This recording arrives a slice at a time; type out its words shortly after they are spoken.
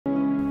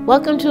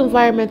Welcome to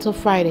Environmental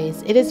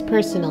Fridays. It is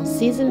Personal,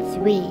 Season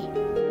 3.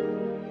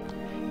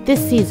 This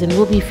season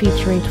we'll be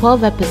featuring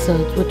 12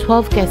 episodes with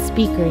 12 guest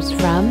speakers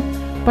from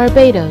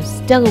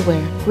Barbados,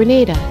 Delaware,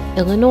 Grenada,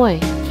 Illinois,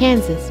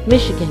 Kansas,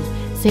 Michigan,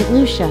 St.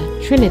 Lucia,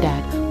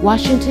 Trinidad,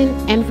 Washington,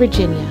 and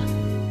Virginia.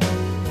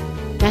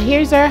 Now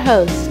here's our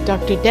host,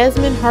 Dr.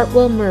 Desmond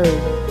Hartwell Murray.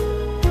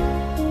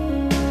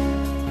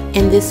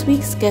 And this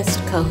week's guest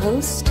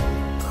co-host,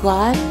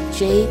 Claude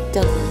J.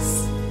 Douglas.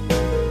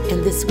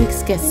 And this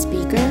week's guest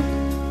speaker,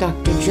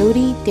 Dr.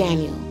 Jody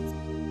Daniel.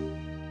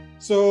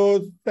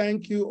 So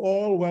thank you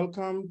all.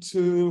 Welcome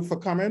for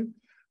coming.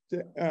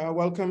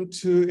 Welcome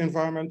to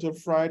Environmental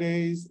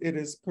Fridays. It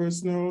is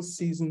Personal,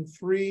 Season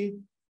 3.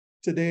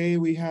 Today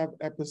we have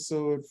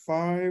episode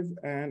 5,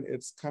 and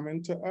it's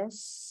coming to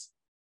us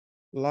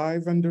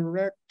live and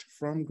direct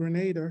from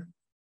Grenada.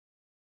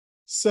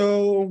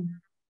 So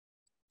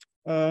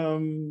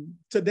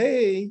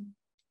today,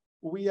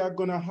 we are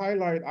going to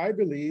highlight, I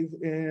believe,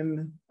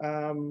 in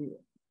the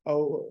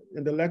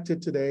lecture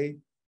today,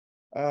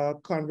 a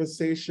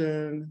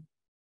conversation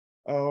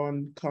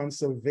on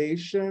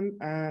conservation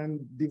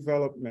and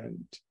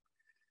development.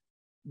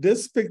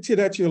 This picture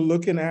that you're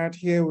looking at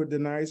here with the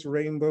nice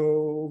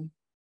rainbow,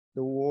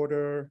 the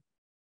water,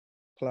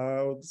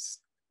 clouds,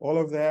 all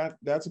of that,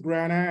 that's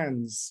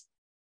Grenadians.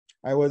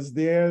 I was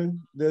there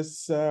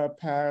this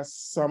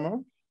past summer,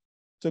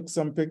 took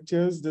some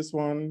pictures. This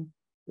one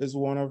is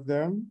one of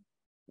them.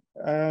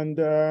 And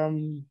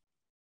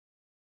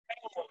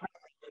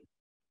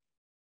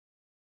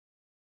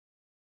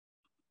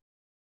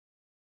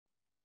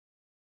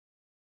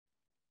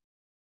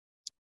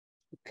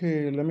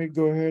okay, let me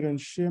go ahead and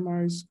share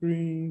my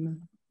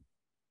screen.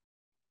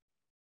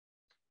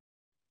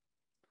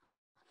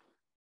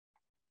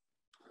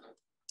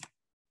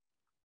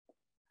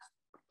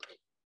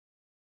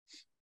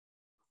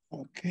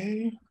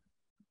 Okay.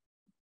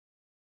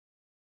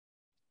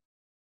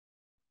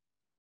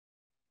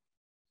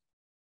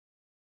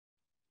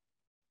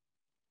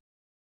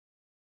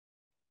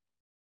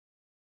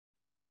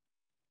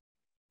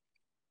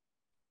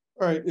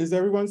 All right, is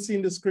everyone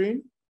seeing the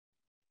screen?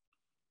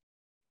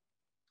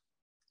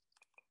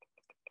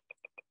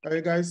 Are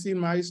you guys seeing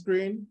my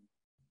screen?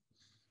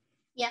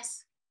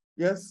 Yes.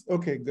 Yes,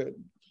 okay, good.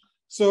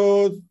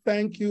 So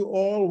thank you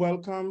all,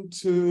 welcome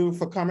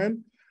for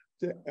coming.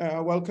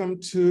 Welcome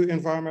to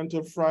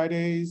Environmental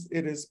Fridays.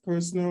 It is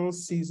Personal,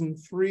 Season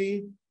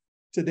 3.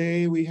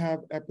 Today we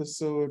have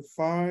episode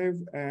 5,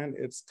 and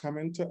it's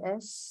coming to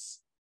us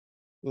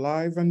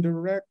live and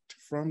direct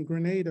from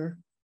Grenada.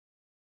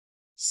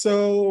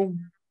 So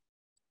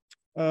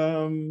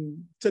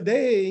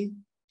today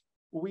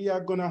we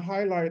are going to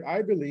highlight,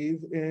 I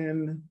believe,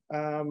 in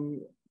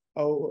the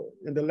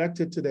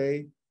lecture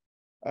today,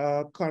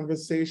 a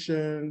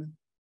conversation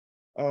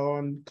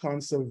on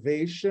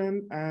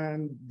conservation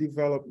and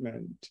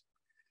development.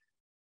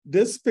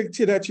 This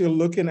picture that you're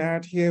looking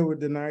at here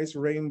with the nice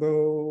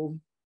rainbow,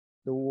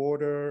 the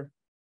water,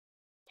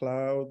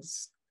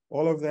 clouds,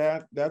 all of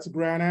that, that's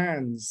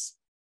Grenadians.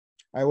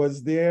 I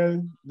was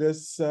there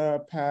this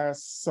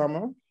past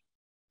summer,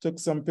 took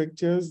some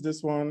pictures.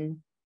 This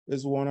one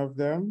is one of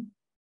them.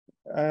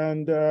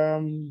 And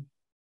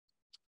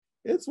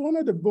it's one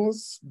of the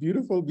most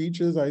beautiful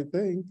beaches, I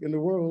think, in the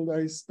world.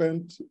 I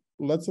spent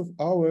lots of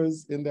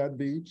hours in that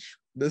beach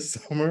this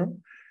summer.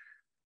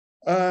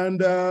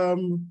 And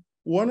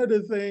one of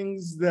the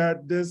things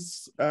that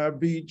this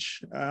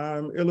beach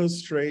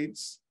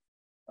illustrates,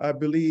 I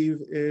believe,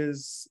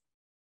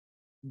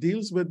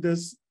 deals with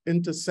this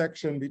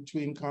intersection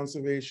between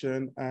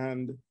conservation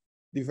and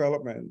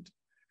development.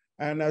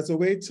 And as a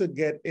way to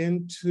get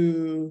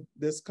into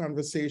this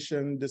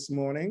conversation this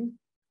morning,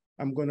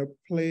 I'm going to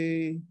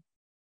play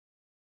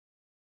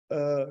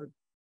a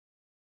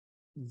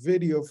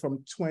video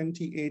from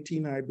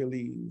 2018, I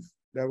believe,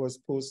 that was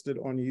posted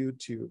on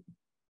YouTube.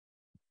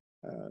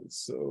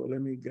 So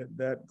let me get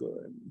that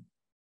going.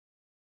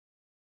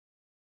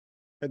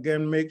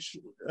 Again,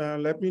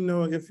 let me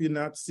know if you're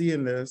not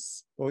seeing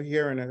this or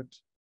hearing it.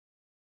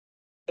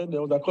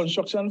 There was a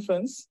construction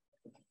fence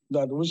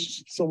that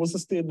was supposed to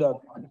state that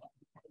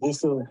is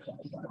to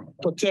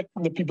protect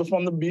the people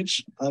from the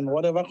beach, and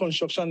whatever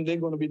construction they're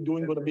going to be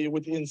doing going to be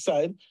with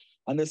inside.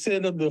 And they say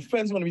that the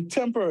fence is going to be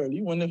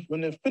temporary. When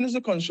they finish the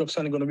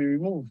construction, it's going to be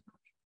removed.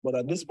 But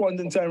at this point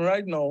in time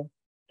right now,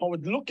 how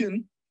it's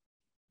looking,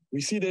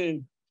 we see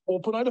they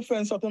open out the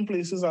fence certain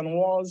places and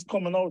walls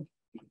coming out.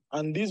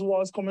 And these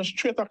walls coming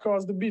straight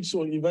across the beach.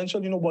 So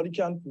eventually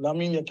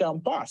you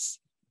can't pass.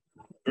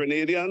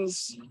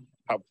 Grenadians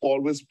have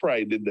always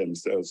prided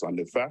themselves on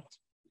the fact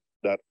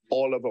that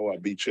all of our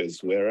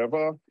beaches,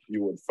 wherever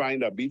you would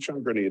find a beach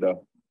in Grenada,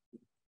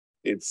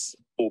 it's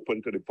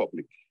open to the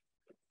public.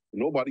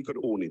 Nobody could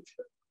own it.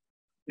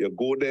 You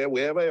go there,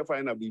 wherever you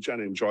find a beach,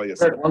 and enjoy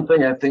yourself. One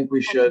thing I think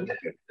we should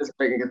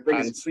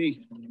and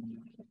see.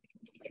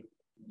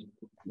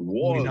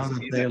 We know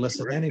that they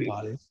listen to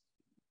anybody.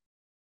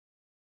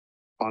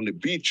 On the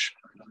beach,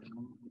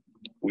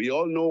 we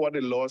all know what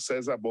the law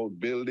says about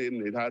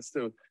building. You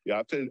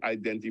have to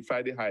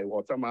identify the high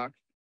water mark.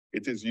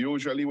 It is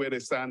usually where the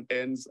sand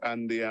ends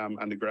and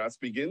the grass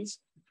begins.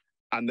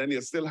 And then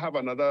you still have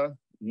another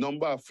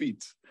number of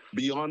feet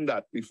beyond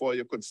that before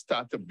you could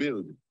start to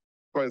build,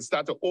 or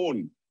start to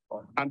own.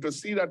 And to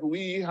see that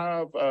we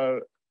have a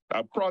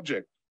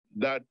project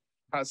that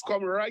has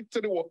come right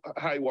to the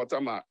high water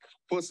mark,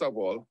 first of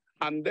all,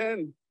 and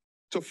then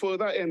to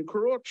further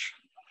encroach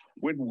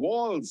with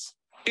walls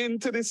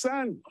into the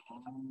sand.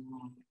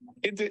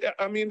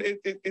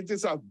 It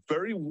is a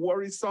very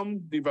worrisome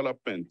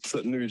development.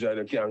 Certain regions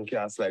you can't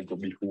cast like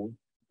before.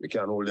 You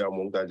can't hold the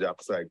amount of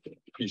jacks like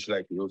fish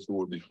like you used to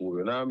hold before,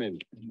 you know what I mean?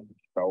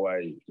 That's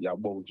why you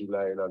have boundary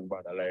line and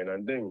border line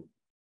and thing.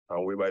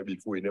 And way by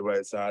before, you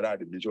never saw that.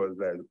 The beach was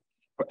like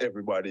for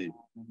everybody,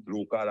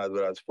 local as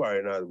well as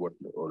foreigners, but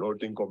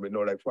nothing coming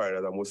out like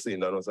foreigners are more seen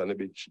than us on the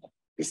beach.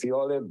 You see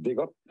all that big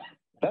up?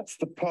 That's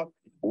the part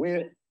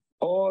where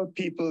all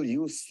people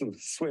used to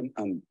swim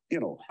and,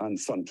 and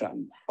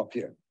suntan up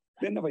here.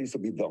 They never used to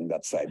be down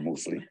that side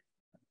mostly.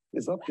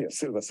 It's up here,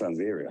 Silver Sands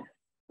area.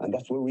 And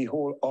that's where we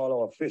hold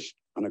all our fish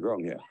on the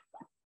ground here.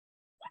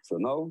 So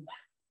now,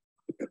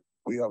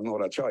 we have no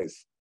other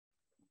choice.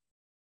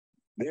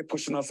 They're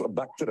pushing us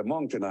back to the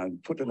mountain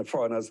and putting the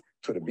foreigners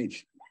to the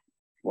beach.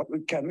 What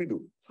can we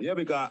do? Yeah,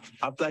 because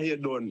after here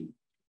done,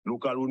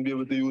 local won't be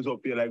able to use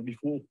up here like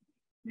before.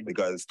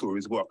 Because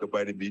tourists go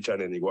occupy the beach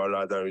and then they go a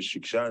lot of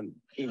restriction.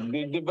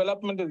 The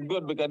development is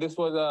good because this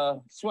was a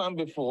swamp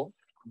before,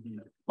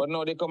 but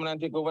now they come and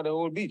take over the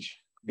whole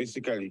beach,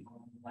 basically.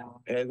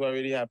 That's what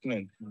really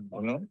happening,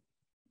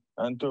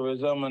 And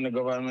tourism and the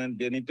government,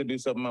 they need to do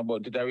something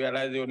about it. I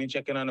realize they're only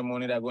checking on the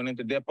money that's going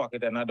into their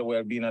pocket and not the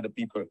well-being of the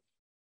people.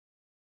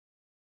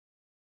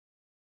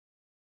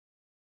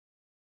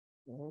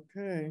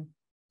 Okay,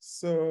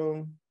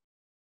 so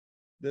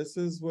this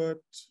is what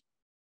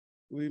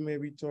we may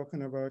be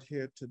talking about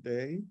here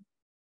today.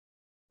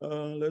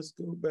 Let's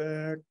go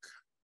back.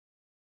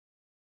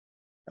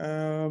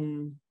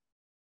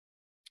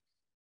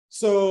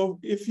 So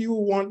if you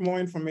want more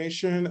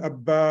information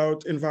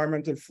about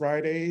Environmental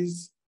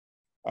Fridays,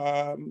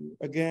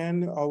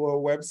 again, our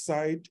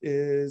website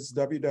is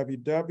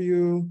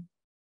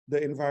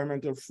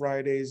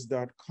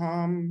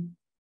www.theenvironmentalfridays.com,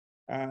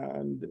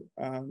 and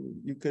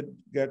you could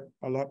get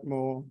a lot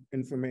more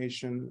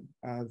information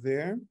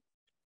there.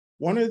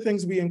 One of the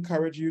things we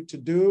encourage you to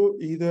do,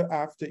 either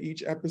after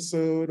each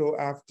episode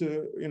or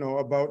after,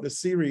 about the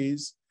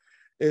series,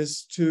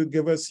 is to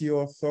give us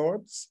your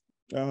thoughts,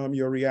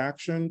 your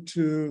reaction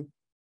to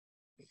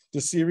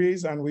the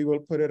series, and we will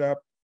put it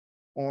up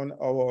on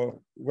our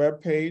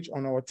webpage,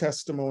 on our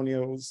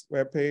testimonials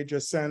webpage.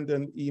 Just send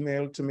an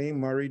email to me,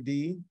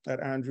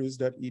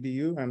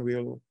 murrayD@andrews.edu, and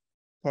we'll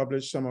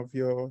publish some of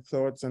your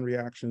thoughts and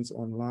reactions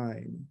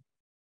online.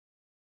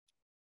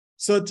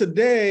 So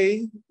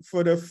today,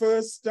 for the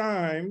first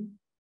time,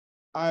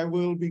 I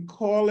will be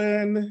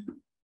calling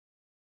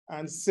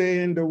and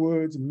saying the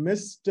words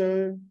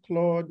Mr.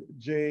 Claude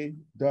J.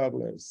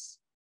 Douglas.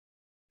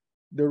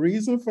 The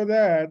reason for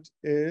that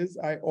is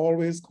I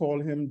always call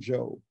him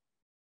Joe,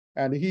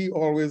 and he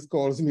always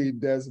calls me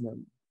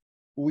Desmond.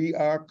 We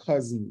are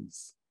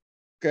cousins,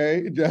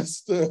 okay?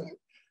 Just to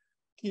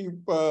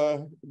keep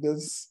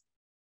this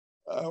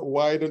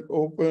wide and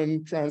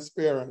open,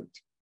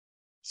 transparent.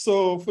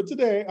 So for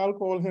today, I'll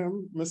call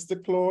him Mr.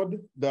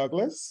 Claude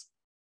Douglas.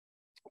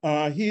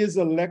 He is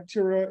a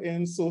lecturer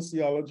in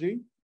sociology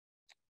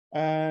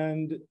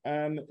and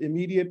an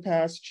immediate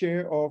past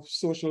chair of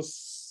social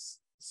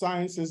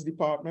sciences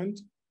department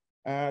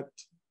at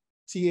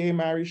TA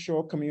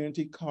Marryshow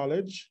Community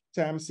College,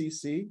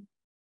 TAMCC,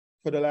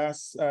 for the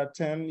last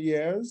 10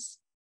 years.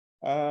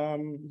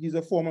 He's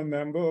a former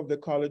member of the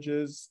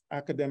college's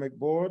academic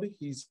board.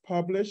 He's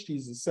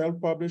a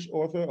self-published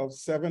author of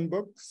 7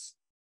 books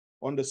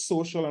on the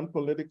social and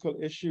political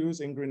issues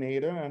in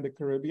Grenada and the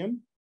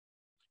Caribbean.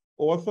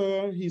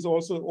 He's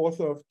also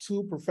author of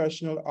 2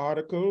 professional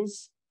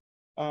articles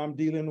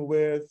dealing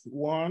with,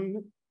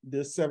 one,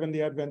 the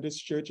Seventh-day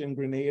Adventist Church in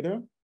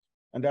Grenada,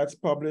 and that's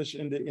published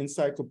in the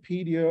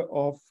Encyclopedia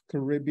of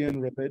Caribbean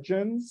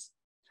Religions.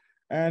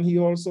 And he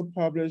also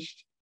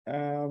published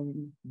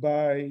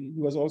he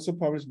was also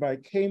published by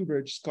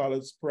Cambridge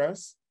Scholars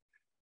Press,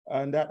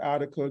 and that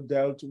article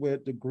dealt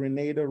with the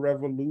Grenada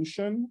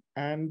Revolution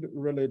and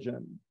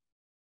religion.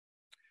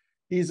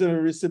 He's a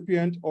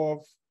recipient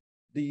of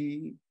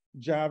the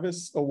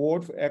Jarvis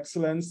Award for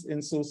Excellence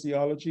in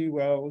Sociology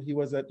while he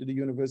was at the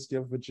University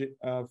of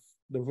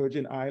the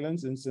Virgin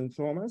Islands in St.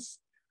 Thomas,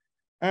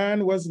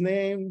 and was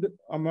named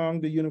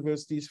among the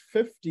university's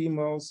 50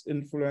 most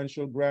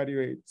influential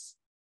graduates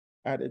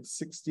at its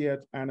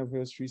 60th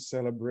anniversary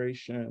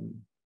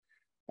celebration.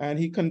 And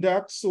he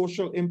conducts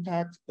social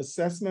impact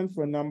assessment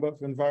for a number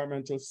of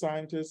environmental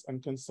scientists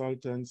and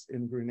consultants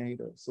in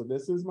Grenada. So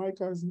this is my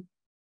cousin,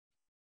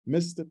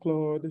 Mr.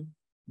 Claude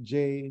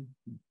J.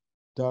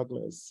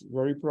 Douglas.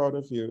 Very proud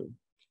of you.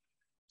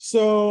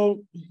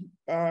 So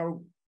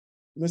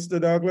Mr.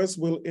 Douglas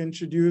will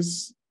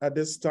introduce at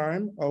this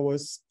time our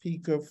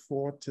speaker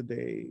for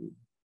today.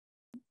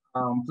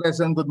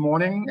 Pleasant good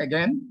morning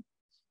again.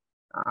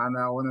 And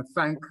I want to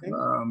thank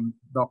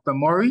Dr.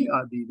 Murray.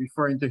 I'll be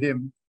referring to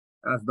him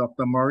as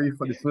Dr. Murray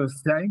for the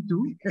first time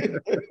too.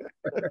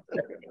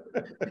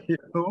 You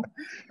know,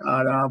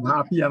 and I'm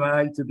happy am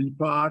I to be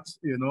part,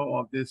 you know,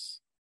 of this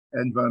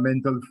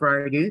Environmental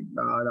Friday.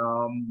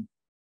 And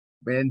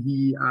when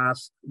he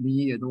asked me,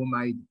 you know,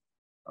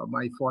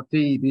 my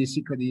forte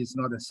basically is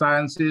not the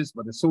sciences,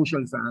 but the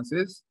social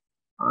sciences.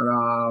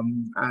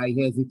 And I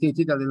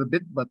hesitated a little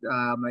bit, but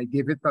I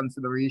gave it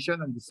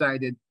consideration and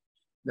decided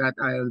that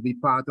I'll be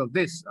part of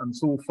this. And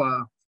so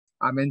far,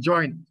 I'm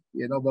enjoying it,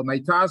 you know. But my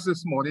task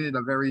this morning is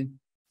a very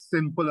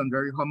simple and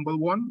very humble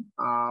one,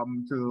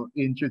 to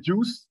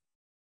introduce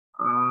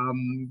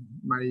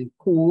my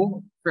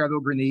co-fellow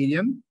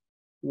Grenadian,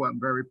 who I'm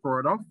very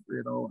proud of,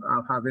 you know,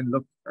 having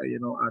looked, you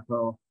know, at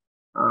her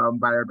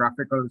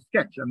biographical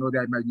sketch. I know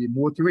there might be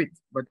more to it,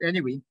 but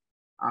anyway,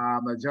 I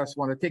just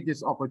want to take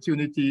this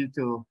opportunity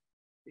to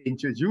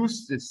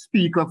introduce the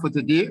speaker for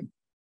today.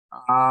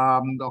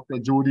 Dr.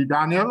 Jody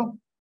Daniel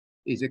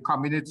is a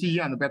community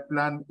and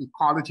wetland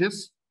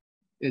ecologist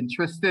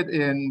interested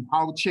in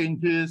how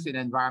changes in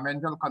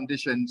environmental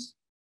conditions,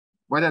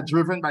 whether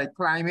driven by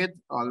climate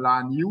or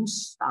land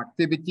use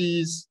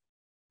activities,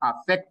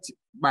 affect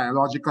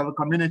biological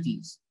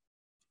communities.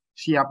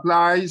 She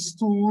applies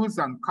tools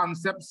and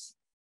concepts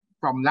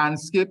from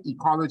landscape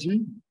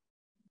ecology,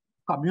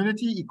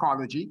 community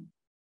ecology,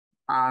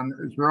 and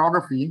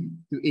geography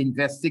to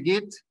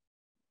investigate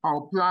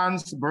how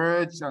plants,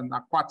 birds, and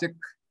aquatic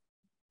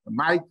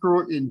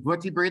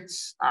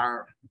microinvertebrates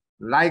are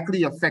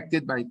likely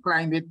affected by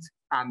climate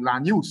and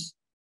land use.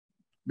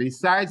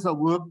 Besides her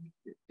work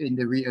in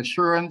the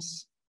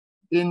Reinsurance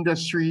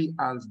industry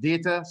as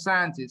data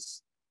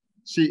scientist,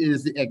 she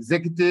is the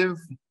executive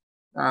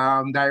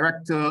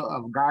director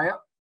of Gaea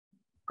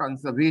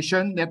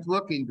Conservation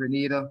Network in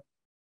Grenada,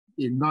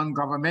 a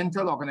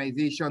non-governmental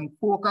organization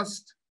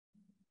focused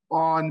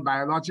on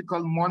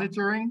biological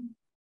monitoring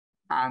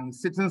and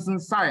citizen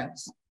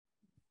science.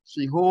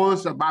 She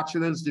holds a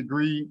bachelor's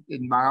degree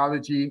in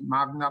biology,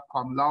 magna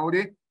cum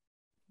laude,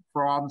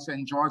 from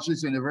St.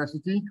 George's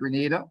University,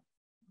 Grenada,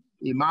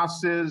 a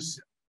master's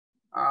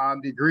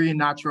degree in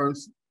natural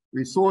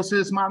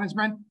resources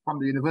management from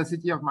the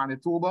University of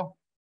Manitoba,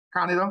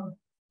 Canada,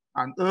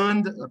 and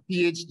earned a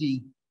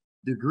PhD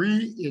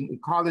degree in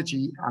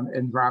ecology and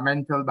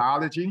environmental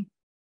biology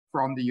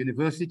from the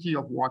University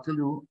of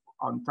Waterloo,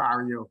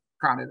 Ontario,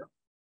 Canada.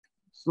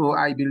 So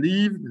I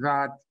believe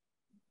that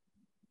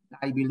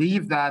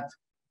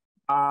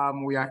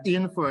we are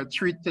in for a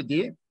treat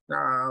today.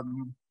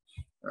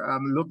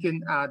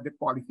 Looking at the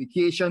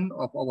qualification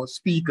of our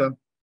speaker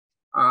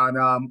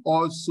and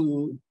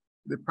also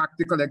the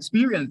practical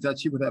experience that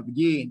she would have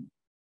gained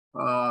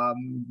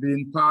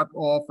being part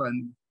of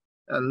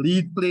a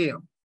lead player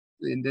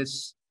in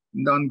this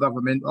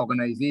non-government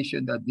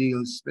organization that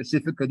deals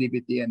specifically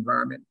with the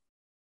environment.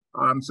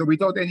 So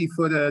without any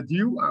further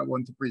ado, I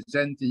want to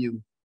present to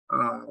you,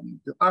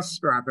 to us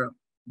rather,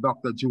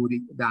 Dr.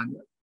 Jody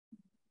Daniel.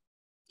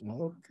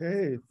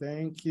 Okay,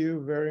 thank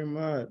you very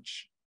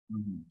much.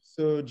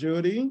 So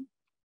Jody,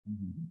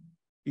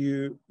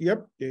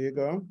 yep, there you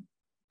go.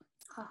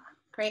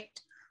 Great.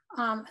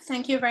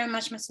 Thank you very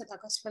much, Mr.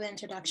 Douglas, for the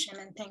introduction,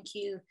 and thank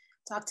you,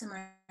 Dr.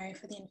 Murray,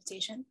 for the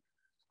invitation.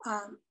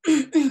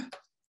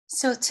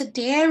 So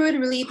today I would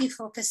really be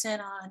focusing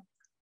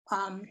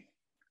on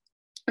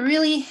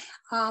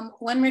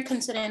when we're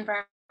considering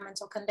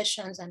environmental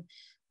conditions and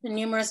the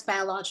numerous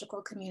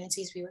biological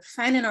communities we would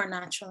find in our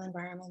natural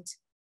environment,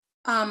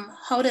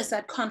 how does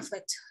that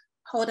conflict?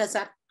 How does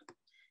that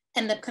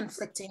end up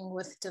conflicting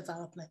with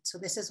development? So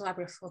this is why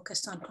we're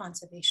focused on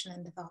conservation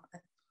and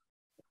development.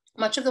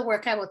 Much of the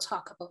work I will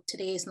talk about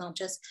today is not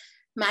just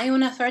my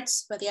own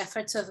efforts, but the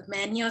efforts of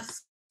many of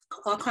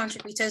our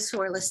contributors who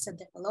are listed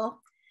there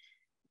below.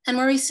 And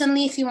more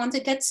recently, if you want to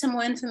get some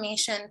more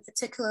information,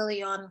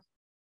 particularly on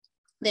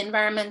the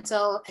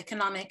environmental,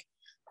 economic,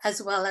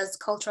 as well as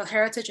cultural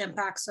heritage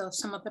impacts of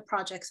some of the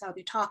projects I'll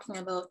be talking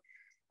about,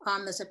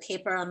 there's a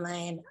paper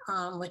online,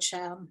 which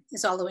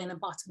is all the way in the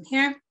bottom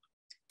here.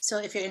 So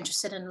if you're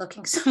interested in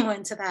looking some more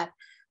into that,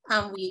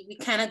 we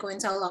kind of go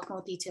into a lot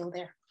more detail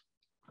there.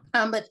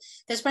 But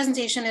this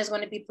presentation is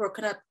going to be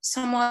broken up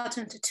somewhat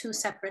into two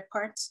separate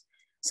parts.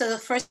 So the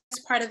first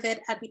part of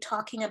it, I'll be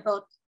talking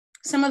about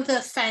some of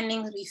the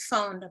findings we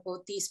found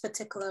about these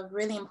particular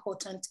really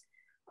important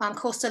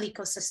coastal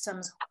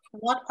ecosystems,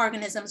 what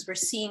organisms we're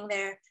seeing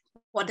there,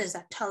 what does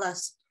that tell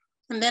us?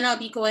 And then I'll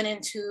be going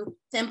into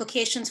the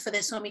implications for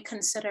this when we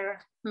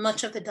consider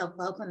much of the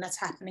development that's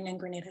happening in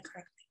Grenada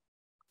currently.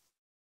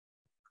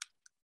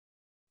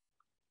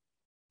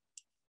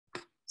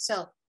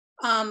 So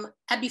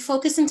I'd be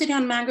focusing today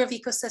on mangrove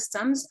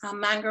ecosystems.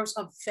 Mangroves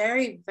are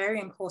very, very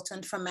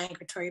important for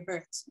migratory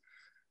birds.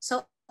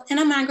 So in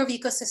a mangrove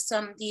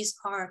ecosystem, these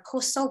are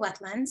coastal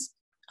wetlands,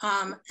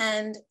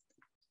 and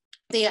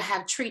they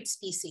have trait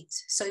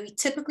species. So we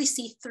typically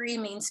see three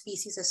main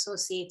species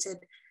associated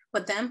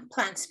with them,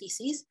 plant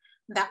species.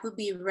 That would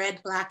be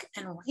red, black,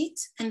 and white.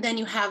 And then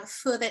you have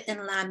further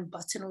inland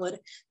buttonwood,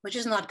 which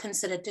is not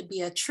considered to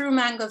be a true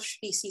mangrove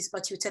species,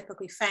 but you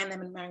typically find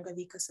them in mangrove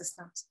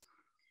ecosystems.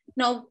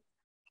 Now,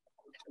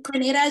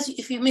 Grenada,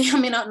 if you may or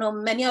may not know,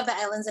 many of the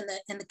islands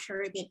in the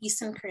Caribbean,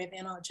 Eastern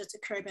Caribbean, or just the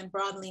Caribbean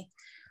broadly,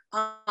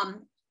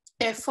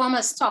 they form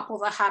a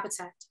stopover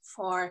habitat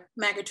for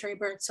migratory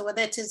birds. So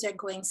whether it is they're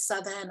going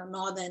southern or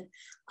northern,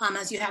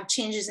 as you have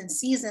changes in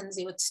seasons,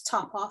 they would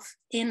stop off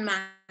in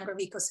mangrove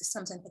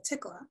ecosystems in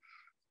particular.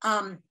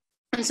 And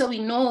so we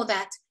know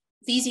that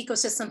these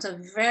ecosystems are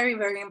very,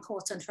 very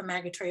important for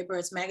migratory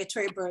birds.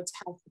 Migratory birds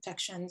have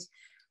protections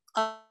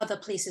other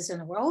places in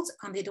the world.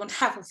 They don't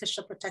have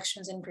official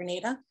protections in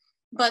Grenada,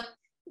 but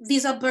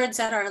these are birds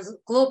that are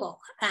global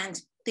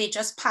and they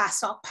just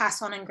pass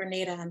on in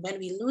Grenada. And when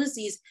we lose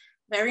these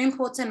very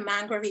important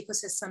mangrove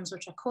ecosystems,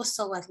 which are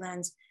coastal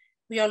wetlands,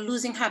 we are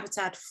losing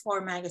habitat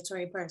for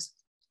migratory birds.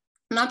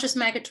 Not just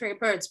migratory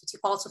birds, but you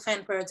also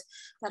find birds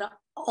that are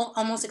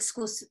almost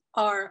exclusive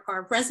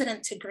are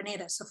resident to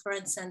Grenada. So for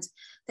instance,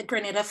 the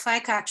Grenada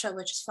flycatcher,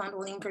 which is found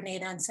only in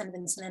Grenada and St.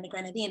 Vincent and the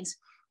Grenadines,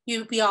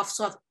 we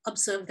also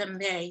observe them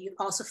there. You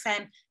also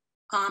find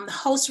the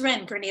house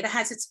wren. Grenada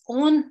has its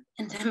own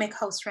endemic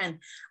house wren,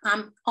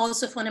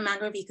 also found in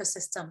mangrove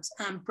ecosystems.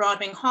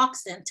 Broadwing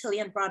hawks, the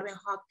Antillean broadwing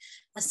hawk,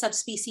 a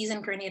subspecies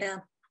in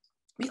Grenada.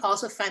 We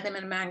also find them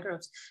in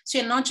mangroves. So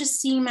you're not just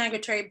seeing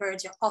migratory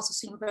birds, you're also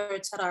seeing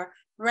birds that are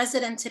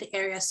resident to the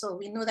area. So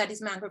we know that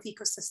these mangrove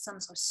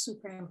ecosystems are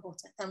super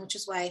important, and which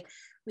is why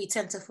we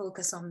tend to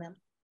focus on them.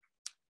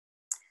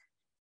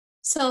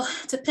 So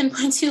to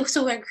pinpoint you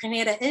to where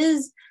Grenada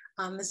is,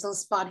 this little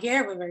spot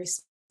here, we're very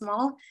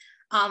small,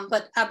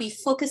 but I'll be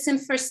focusing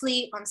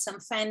firstly on some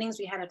findings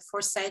we had at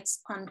 4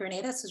 sites on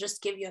Grenada. So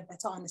just give you a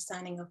better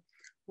understanding of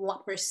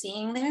what we're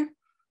seeing there.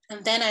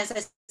 And then, as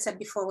I said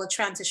before, we'll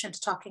transition to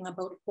talking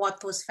about what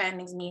those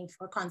findings mean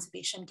for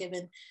conservation,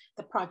 given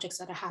the projects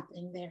that are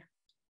happening there.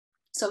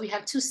 So we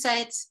have 2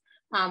 sites,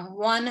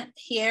 one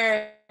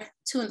here,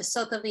 2 in the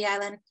south of the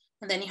island,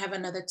 and then you have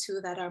another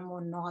 2 that are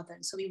more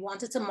northern. So we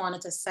wanted to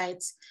monitor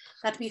sites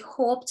that we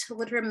hoped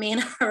would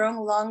remain around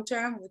long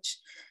term, which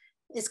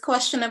is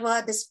questionable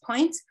at this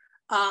point.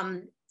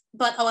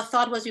 But our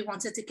thought was we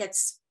wanted to get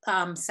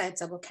sites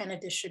that were kind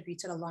of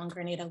distributed along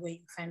Grenada where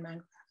you find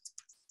mangrove.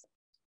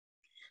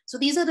 So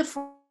these are the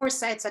 4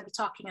 sites I'll be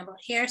talking about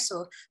here.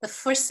 So the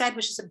first site,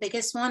 which is the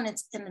biggest one,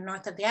 it's in the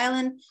north of the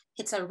island.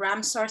 It's a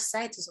Ramsar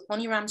site. It's the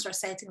only Ramsar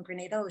site in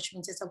Grenada, which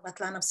means it's a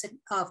wetland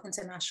of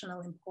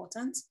international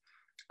importance.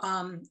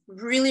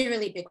 Really,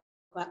 really big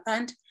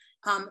wetland.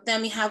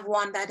 Then we have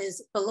one that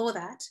is below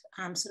that.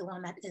 So the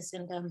one that is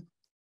in the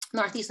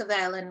northeast of the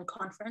island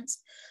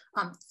conference.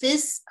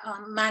 This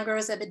mangrove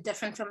is a bit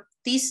different from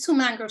these 2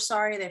 mangroves,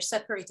 they're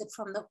separated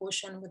from the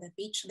ocean with a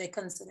beach. They're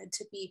considered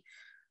to be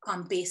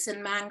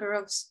basin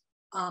mangroves.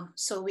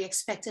 So we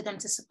expected them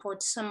to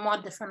support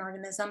somewhat different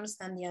organisms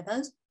than the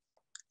others.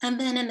 And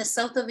then in the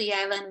south of the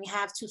island, we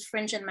have 2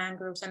 fringing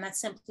mangroves, and that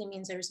simply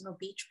means there is no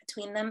beach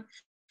between them.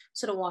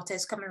 So the water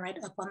is coming right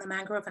up on the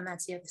mangrove, and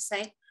that's the other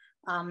side.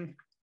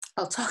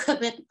 I'll talk a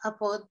bit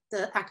about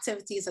the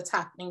activities that's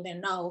happening there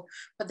now,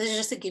 but this is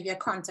just to give you a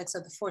context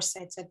of the 4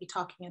 sites I'd be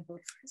talking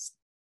about first.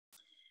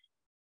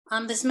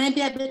 This might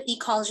be a bit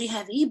ecology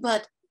heavy,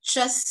 but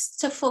just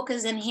to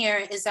focus in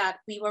here is that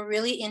we were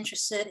really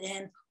interested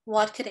in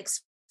what could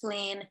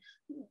explain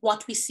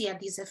what we see at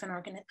these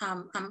different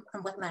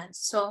wetlands.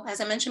 So as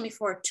I mentioned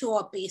before, 2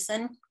 are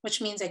basin,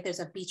 which means like there's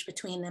a beach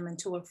between them, and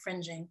 2 are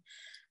fringing.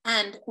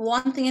 And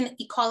one thing in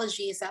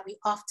ecology is that we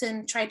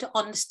often try to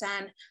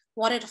understand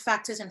what are the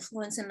factors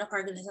influencing the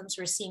organisms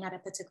we're seeing at a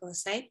particular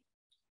site.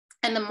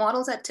 And the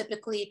models that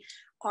typically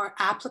are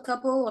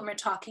applicable when we're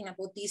talking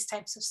about these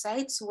types of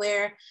sites,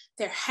 where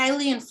they're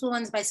highly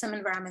influenced by some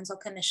environmental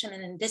condition.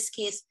 And in this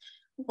case,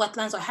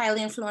 wetlands are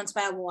highly influenced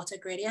by a water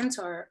gradient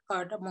or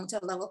the amount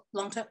of the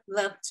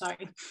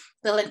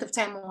length of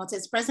time water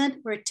is present.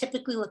 We're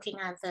typically looking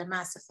at the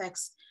mass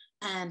effects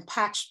and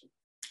patch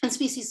and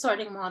species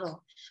sorting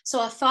model. So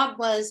our thought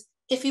was,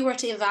 if we were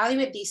to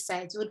evaluate these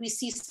sites, would we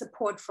see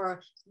support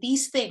for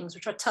these things,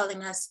 which are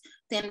telling us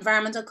the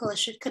environmental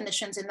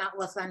conditions in that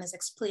wetland is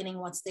explaining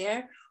what's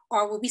there?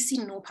 Or will we see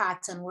no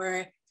pattern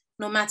where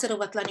no matter the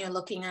wetland you're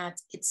looking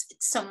at, it's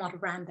somewhat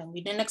random?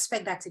 We didn't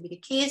expect that to be the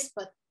case,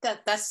 but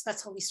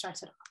that's how we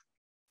started off.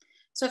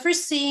 So if we're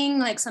seeing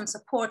like some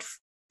support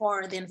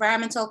for the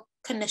environmental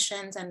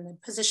conditions and the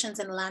positions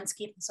in the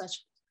landscape and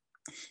such,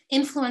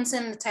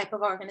 influencing the type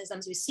of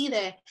organisms we see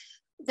there,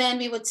 then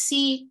we would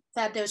see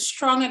that there's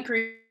strong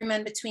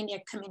agreement between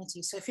their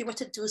communities. So if we were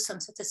to do some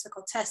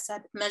statistical tests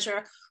that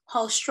measure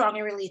how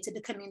strongly related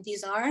the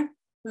communities are,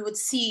 we would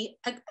see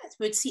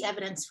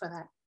evidence for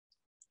that.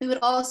 We would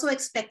also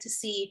expect to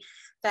see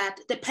that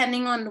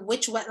depending on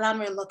which wetland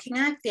we're looking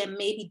at, there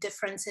may be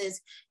differences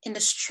in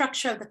the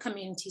structure of the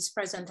communities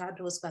present at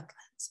those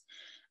wetlands.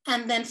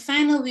 And then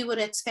finally, we would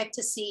expect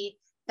to see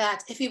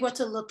that if we were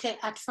to look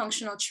at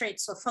functional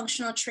traits, so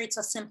functional traits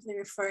are simply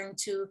referring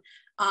to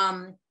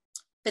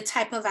the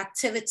type of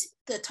activity,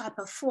 the type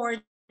of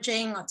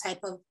foraging or type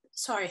of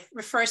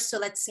refers to,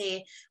 let's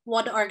say,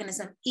 what the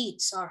organism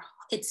eats or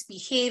its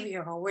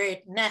behavior or where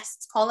it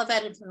nests. All of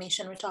that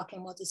information we're talking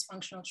about is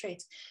functional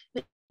traits.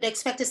 We'd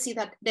expect to see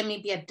that there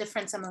may be a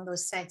difference among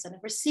those sites. And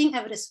if we're seeing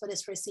evidence for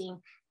this, we're seeing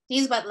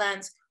these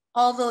wetlands,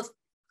 although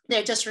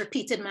they're just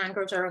repeated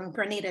mangroves or in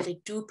Grenada, they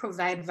do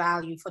provide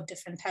value for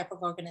different type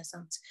of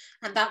organisms.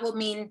 And that would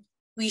mean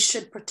we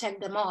should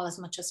protect them all as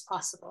much as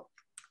possible.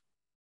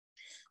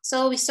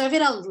 So we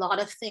surveyed a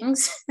lot of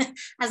things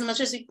as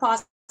much as we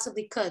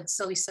possibly could.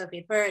 So we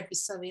surveyed birds, we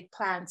surveyed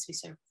plants, we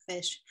surveyed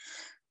fish,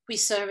 we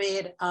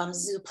surveyed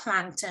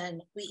zooplankton.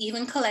 We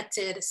even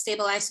collected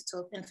stable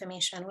isotope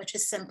information, which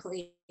is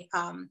simply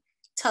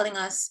telling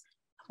us,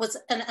 was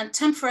an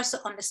attempt for us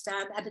to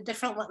understand at the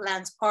different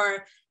wetlands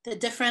or the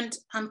different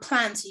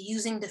plants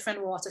using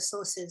different water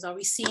sources. Are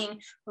we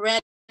seeing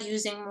red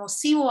using more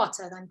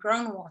seawater than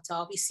groundwater?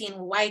 Are we seeing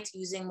white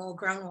using more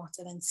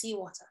groundwater than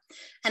seawater?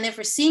 And if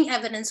we're seeing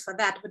evidence for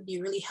that, it would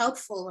be really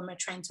helpful when we're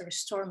trying to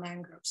restore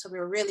mangroves. So we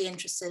were really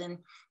interested in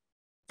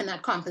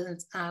that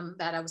component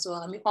that as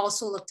well. And we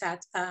also looked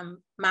at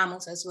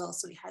mammals as well.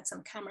 So we had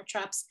some camera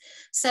traps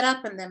set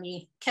up and then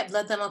we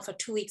let them up for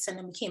 2 weeks and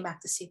then we came back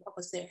to see what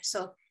was there.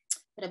 So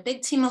with a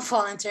big team of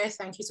volunteers,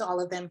 thank you to all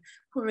of them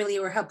who really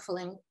were helpful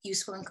and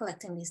useful in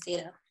collecting these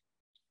data.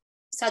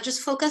 So I'll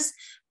just focus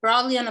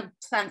broadly on the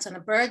plants and the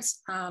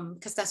birds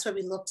because that's where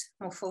we looked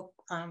more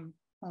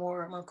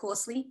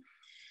closely.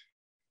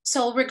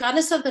 So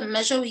regardless of the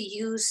measure we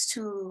use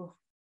to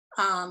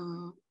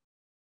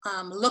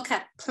look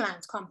at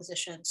plant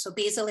composition, so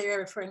basal area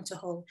referring to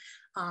how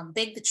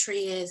big the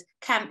tree is,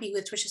 canopy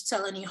width, which is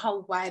telling you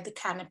how wide the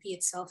canopy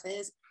itself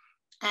is,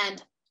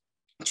 and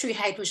tree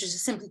height, which is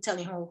just simply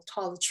telling you how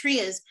tall the tree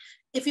is.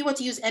 If we were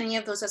to use any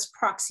of those as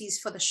proxies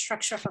for the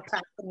structure of a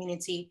plant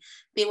community,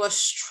 they were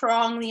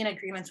strongly in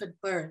agreement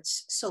with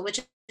birds. So which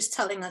is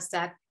telling us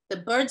that the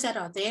birds that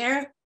are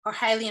there are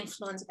highly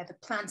influenced by the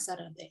plants that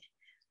are there,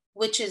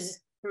 which is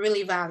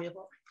really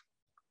valuable.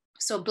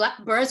 So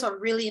plants are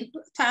really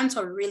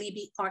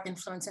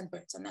influencing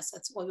birds, and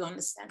that's what we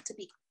understand to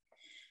be.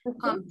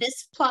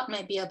 This plot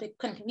might be a bit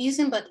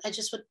confusing, but I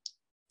just would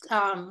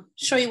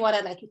show you what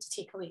I'd like you to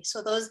take away.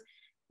 So those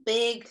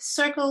big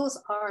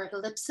circles are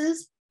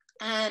ellipses,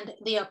 and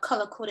they are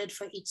color coded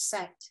for each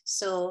site.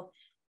 So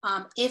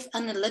if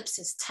an ellipse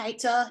is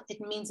tighter,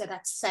 it means that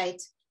that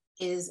site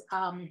is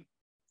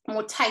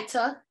more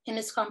tighter in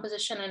its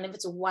composition. And if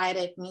it's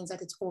wider, it means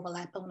that it's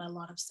overlapping with a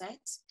lot of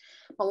sites.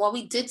 But what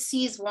we did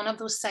see is one of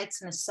those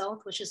sites in the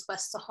south, which is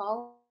Wester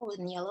Hall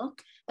in yellow.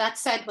 That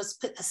site was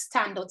a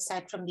standout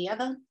site from the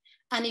other.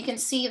 And you can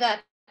see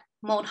that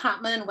Mount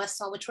Hartman and West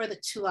Hall, which were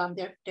the two,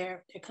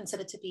 they're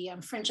considered to be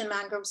fringing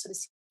mangroves, so the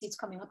seeds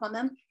coming up on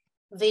them.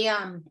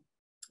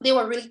 They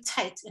were really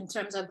tight in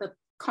terms of the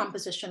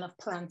composition of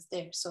plants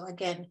there. So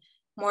again,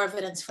 more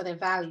evidence for their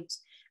values.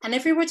 And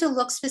if we were to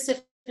look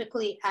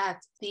specifically at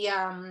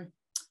the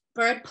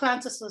bird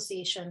plant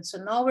association,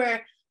 so now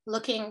we're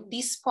looking,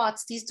 these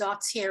spots, these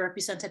dots here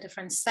represent a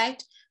different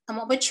site. And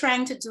what we're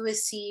trying to do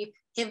is see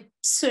if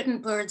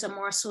certain birds are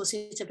more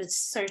associated with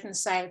certain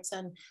sites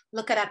and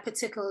look at that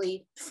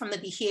particularly from the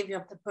behavior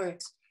of the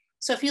birds.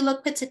 So if you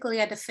look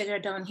particularly at the figure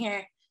down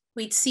here,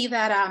 we'd see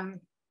that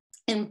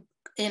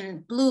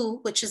in blue,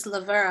 which is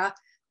Lavera,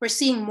 we're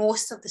seeing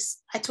most of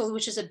this, I told you,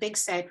 which is a big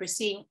site, we're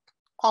seeing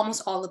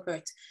almost all the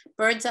birds.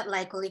 Birds that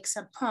like lakes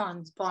and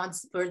ponds,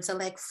 birds that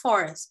like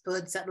forests,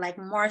 birds that like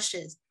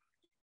marshes,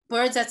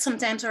 birds that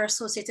sometimes are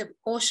associated with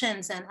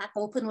oceans and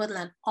open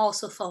woodland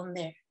also found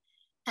there.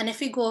 And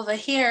if we go over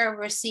here,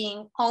 we're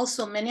seeing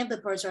also many of the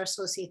birds are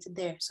associated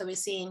there. So we're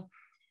seeing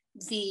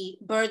the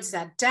birds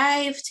that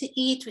dive to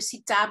eat. We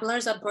see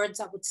dabblers are birds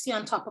that would stay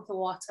on top of the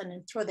water and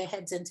then throw their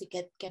heads in to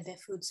get their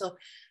food. So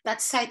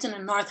that site in the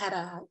north had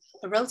a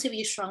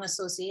relatively strong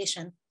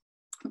association.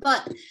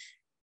 But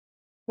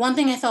one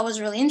thing I thought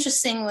was really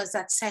interesting was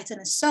that site in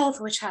the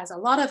south, which has a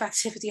lot of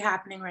activity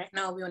happening right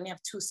now. We only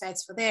have 2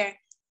 sites for there,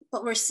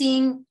 but we're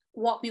seeing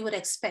what we would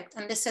expect.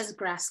 And this says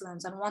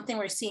grasslands. And one thing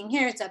we're seeing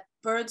here is that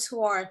those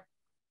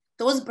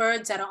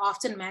birds that are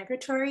often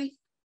migratory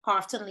are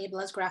often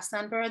labeled as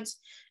grassland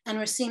birds. And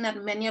we're seeing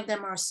that many of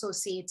them are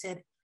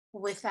associated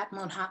with that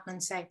Mount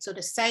Hartman site. So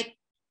the site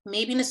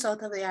may be in the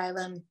south of the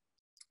island,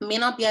 may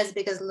not be as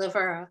big as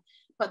Lavera,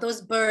 but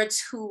those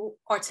birds who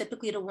are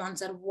typically the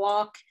ones that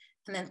walk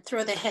and then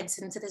throw their heads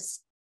into the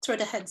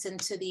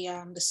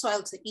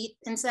soil to eat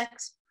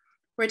insects,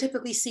 we're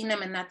typically seeing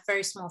them in that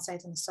very small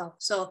site in the south.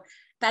 So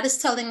that is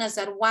telling us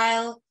that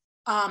while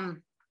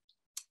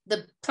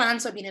the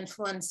plants are being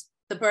influenced,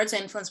 the birds are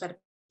influenced by the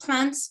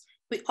plants,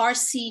 we are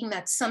seeing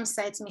that some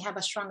sites may have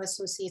a strong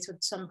association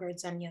with some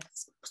birds and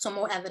others. So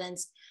more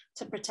evidence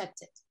to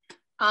protect it.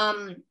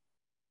 I'll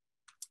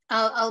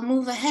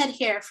move ahead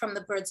here from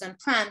the birds and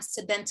plants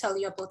to then tell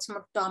you about some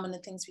of the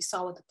dominant things we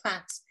saw with the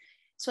plants.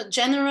 So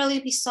generally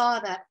we saw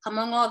that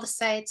among all the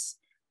sites,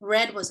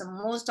 red was the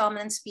most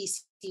dominant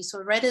species.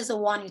 So red is the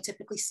one you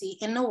typically see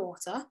in the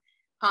water.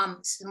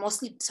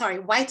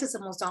 White is the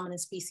most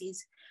dominant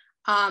species.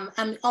 And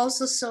we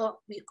also saw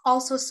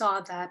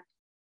that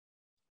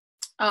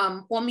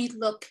when we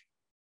look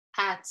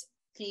at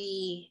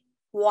the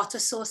water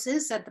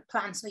sources that the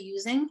plants are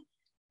using,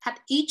 at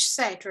each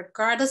site,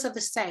 regardless of the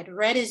site,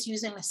 red is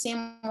using the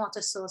same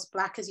water source,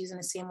 black is using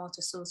the same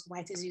water source,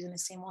 white is using the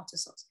same water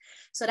source.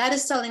 So that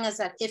is telling us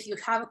that if you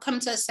have come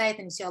to a site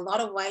and you see a lot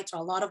of white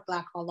or a lot of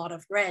black or a lot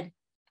of red,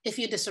 if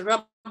you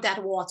disrupt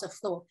that water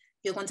flow,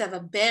 you're going to have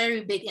a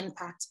very big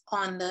impact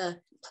on the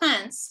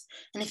plants.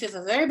 And if you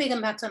have a very big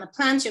impact on the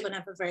plants, you're going to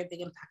have a very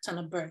big impact on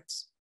the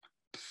birds.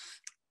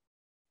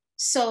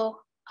 So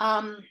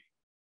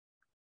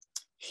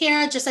here,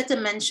 I'd just like to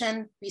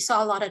mention, we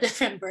saw a lot of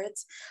different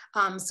birds.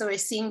 So we're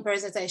seeing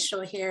birds as I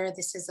show here.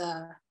 This is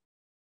a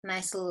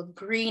nice little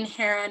green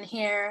heron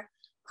here.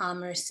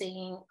 We're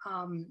seeing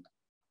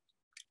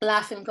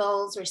laughing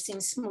gulls. We're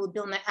seeing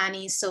smooth-billed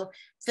annies. So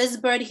this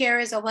bird here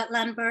is a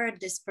wetland bird.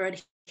 This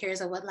bird here is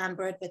a wetland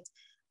bird, but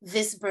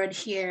this bird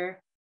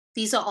here,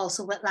 these are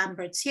also wetland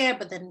birds here,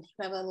 but then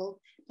we have a little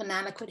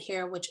banana quid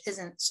here, which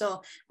isn't.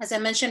 So as I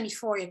mentioned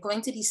before, you're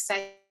going to these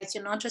sites,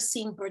 you're not just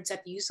seeing birds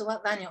that use the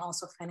wetland, you're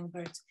also finding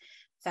birds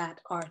that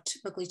are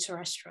typically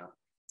terrestrial.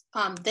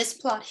 This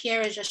plot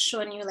here is just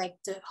showing you like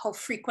how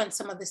frequent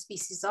some of the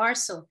species are.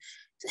 So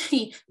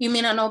you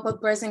may not know about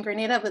birds in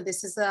Grenada, but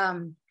this is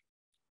a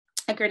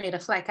Grenada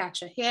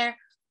flycatcher here,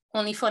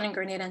 only found in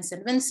Grenada and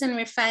St. Vincent.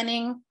 We're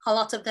finding a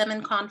lot of them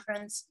in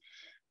Conference.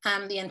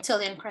 The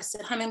Antillean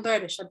crested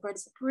hummingbird, which are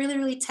birds really,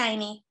 really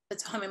tiny.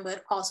 It's a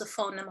hummingbird, also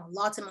found them a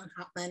lot in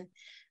Manhattan,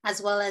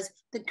 as well as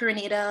the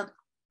Grenada,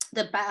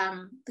 the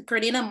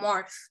Grenada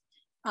morph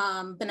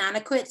banana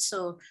quid.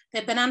 So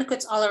the banana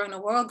quids all around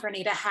the world.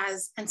 Grenada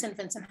has, and St.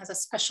 Vincent has a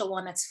special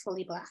one that's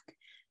fully black.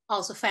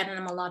 Also finding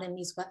them a lot in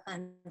these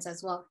wetlands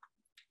as well.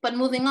 But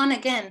moving on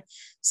again,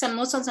 some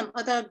notes on some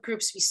other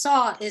groups we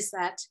saw is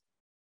that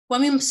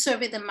when we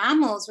surveyed the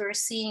mammals, we're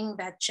seeing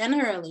that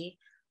generally,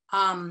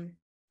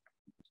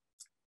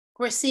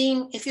 we're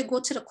seeing, if you go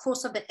to the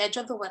close of the edge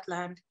of the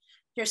wetland,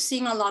 you're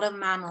seeing a lot of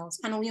mammals.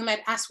 And we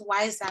might ask,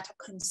 why is that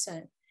a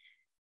concern?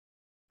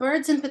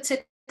 Birds in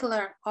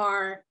particular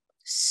are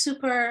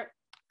super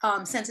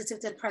sensitive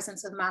to the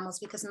presence of mammals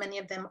because many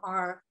of them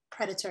are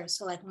predators,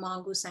 so like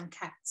mongoose and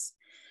cats.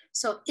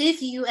 So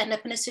if you end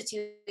up in a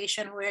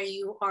situation where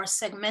you are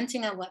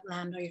segmenting a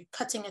wetland or you're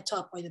cutting it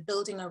up or you're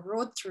building a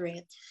road through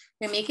it,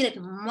 you're making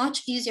it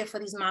much easier for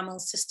these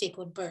mammals to stake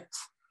with birds.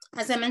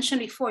 As I mentioned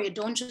before, you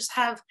don't just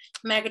have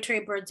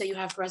migratory birds, that you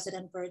have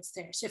resident birds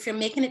there. So if you're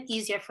making it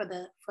easier for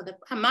the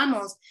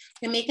mammals,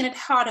 you're making it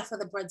harder for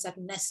the birds that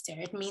nest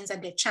there. It means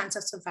that their chance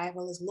of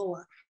survival is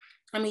lower.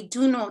 And we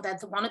do know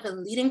that one of the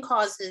leading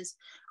causes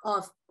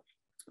of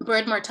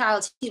bird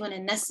mortality when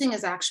in nesting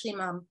is actually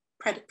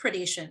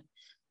predation.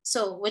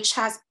 So which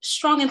has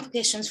strong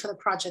implications for the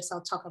projects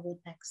I'll talk about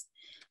next.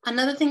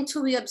 Another thing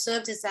too we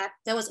observed is that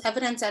there was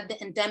evidence that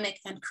the endemic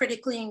and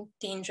critically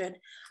endangered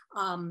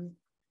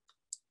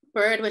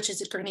bird, which is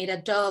the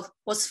Grenada dove,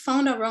 was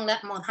found around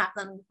that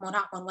Manhattan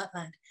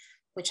wetland,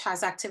 which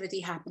has activity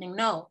happening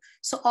now.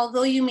 So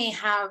although you may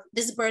have,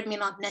 this bird may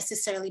not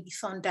necessarily be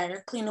found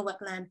directly in the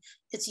wetland,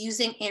 it's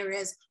using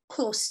areas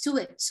close to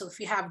it. So if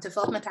you have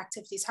development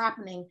activities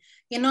happening,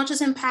 you're not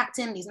just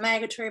impacting these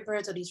migratory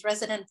birds or these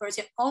resident birds,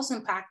 you're also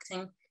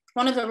impacting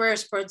one of the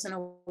rarest birds in the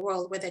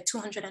world, where there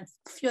are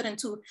fewer than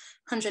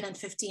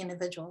 250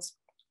 individuals.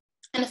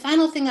 And the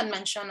final thing I'd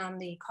mention on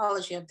the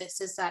ecology of this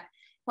is that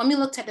when we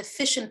looked at the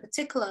fish in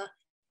particular,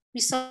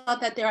 we saw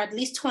that there are at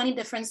least 20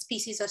 different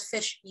species of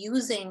fish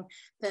using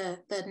the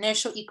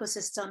natural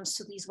ecosystems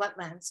to these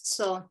wetlands.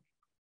 So,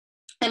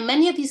 and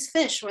many of these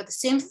fish were the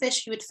same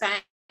fish you would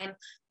find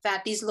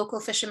that these local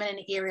fishermen in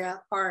the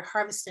area are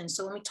harvesting.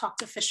 So when we talk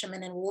to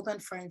fishermen in Woburn,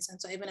 for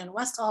instance, or even in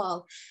West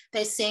Hall,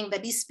 they're saying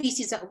that these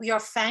species that we are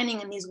finding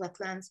in these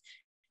wetlands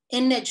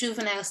in their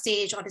juvenile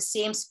stage are the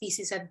same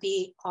species that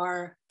they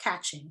are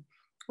catching,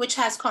 which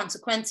has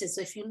consequences.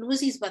 So if you lose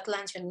these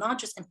wetlands, you're not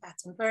just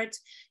impacting birds,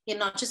 you're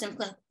not just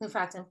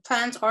impacting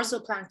plants or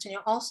zooplankton,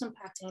 you're also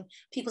impacting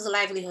people's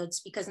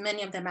livelihoods because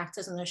many of them act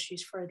as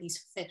nurseries for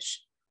these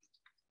fish.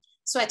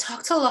 So I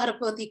talked a lot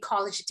about the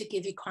ecology to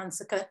give you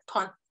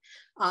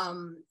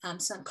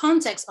some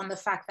context on the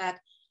fact that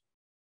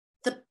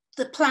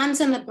the plants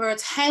and the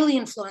birds highly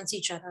influence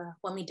each other.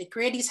 When we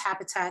degrade these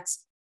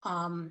habitats,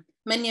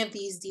 many of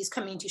these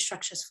community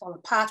structures fall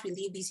apart. We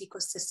leave these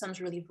ecosystems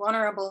really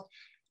vulnerable.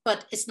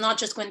 But it's not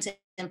just going to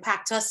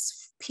impact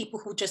us,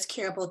 people who just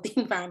care about the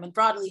environment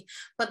broadly,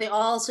 but they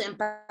also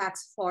impact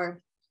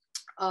for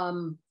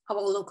our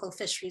local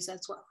fisheries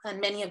as well. And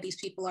many of these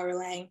people are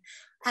relying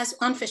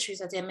on fisheries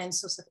as their main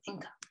source of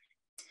income.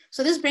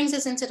 So this brings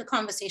us into the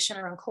conversation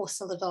around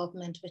coastal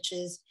development, which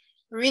is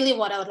really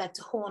what I would like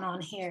to hone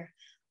on here.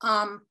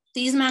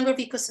 These mangrove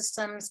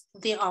ecosystems,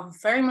 they are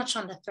very much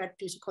under threat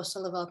due to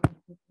coastal development.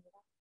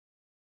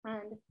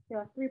 And there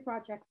are 3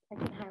 projects I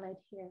can highlight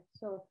here.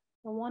 So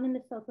the one in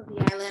the south of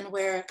the island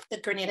where the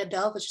Grenada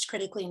dove, which is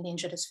critically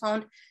endangered, is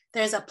found.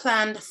 There's a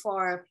plan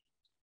for,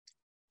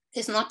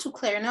 it's not too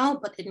clear now,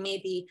 but it may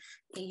be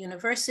a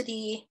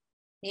university,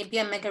 maybe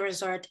a mega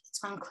resort,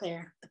 it's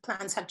unclear. The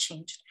plans have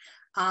changed.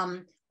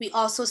 We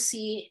also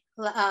see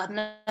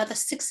another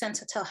 6 cent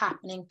hotel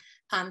happening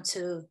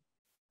to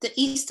the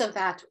east of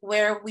that,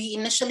 where we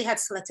initially had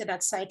selected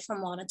that site for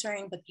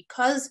monitoring, but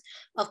because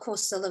of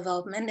coastal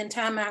development, the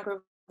entire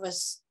mangrove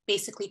was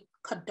basically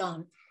cut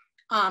down.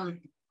 And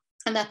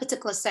that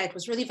particular site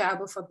was really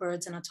valuable for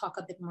birds, and I'll talk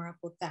a bit more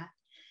about that.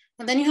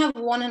 And then you have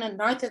one in the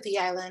north of the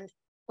island,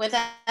 where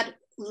that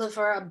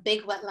liver, a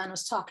big wetland,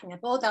 was talking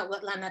about. That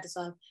wetland that is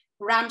a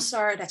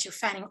Ramsar, that you're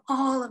finding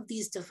all of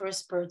these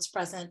diverse birds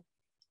present.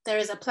 There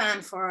is a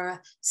plan for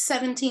a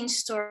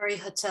 17-story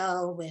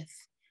hotel with,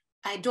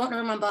 I don't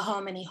remember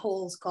how many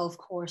holes golf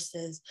course,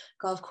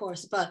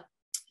 but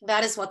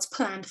that is what's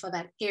planned for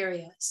that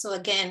area. So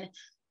again,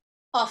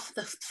 of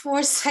the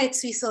 4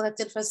 sites we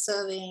selected for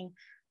surveying,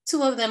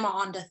 2 of them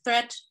are under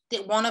threat.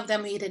 One of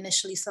them we had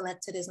initially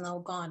selected is now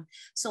gone.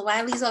 So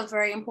while these are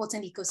very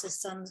important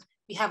ecosystems,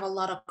 we have a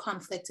lot of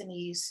conflict in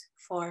use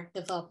for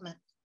development.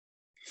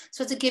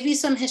 So to give you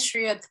some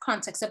history of the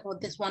context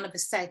about this one of the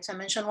sites, I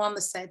mentioned one of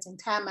the sites,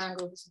 entire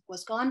mangrove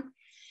was gone.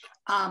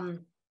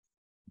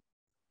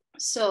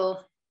 So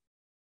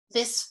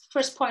this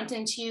first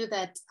pointing to you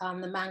that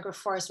the mangrove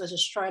forest was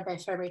destroyed by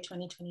February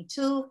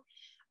 2022.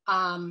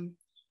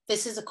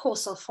 This is a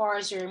coastal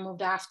forest you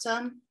removed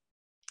after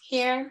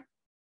here.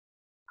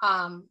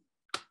 My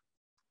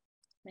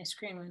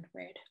screen went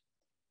weird.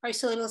 Are you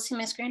still able to see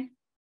my screen?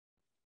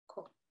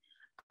 Cool.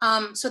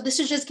 So this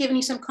is just giving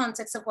you some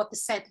context of what the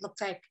site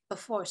looked like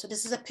before. So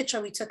this is a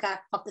picture we took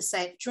of the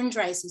site during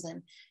dry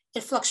season.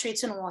 It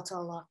fluctuates in water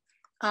a lot.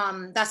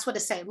 That's what the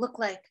site looked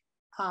like.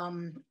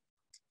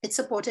 It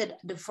supported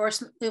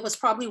diverse, it was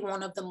probably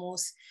one of the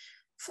most,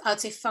 I'd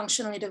say,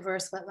 functionally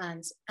diverse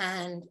wetlands,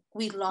 and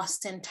we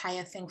lost the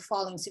entire thing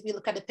falling. So if you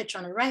look at the picture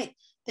on the right,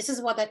 this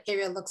is what that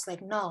area looks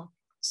like now.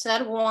 So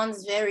that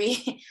one's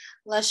very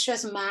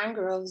lustrous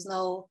mangroves.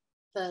 Now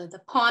the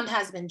pond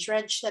has been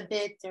dredged a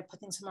bit. They're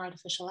putting some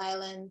artificial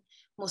island.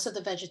 Most of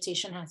the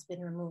vegetation has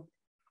been removed.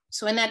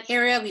 So in that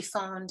area, we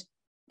found,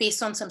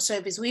 based on some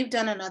surveys we've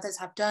done and others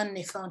have done,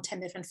 they found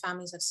 10 different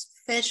families of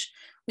fish.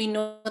 We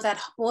know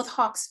that both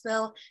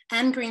hawksbill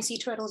and green sea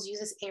turtles use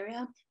this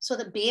area. So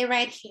the bay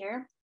right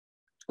here,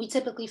 we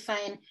typically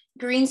find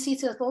green sea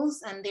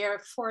turtles, and they're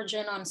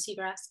foraging on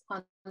seagrass,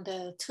 on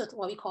the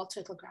what we call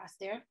turtle grass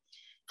there.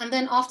 And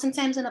then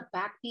oftentimes in a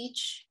back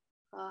beach,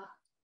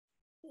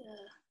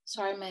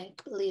 sorry, my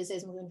laser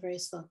is moving very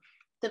slow.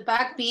 The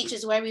back beach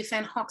is where we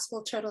find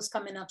hawksbill turtles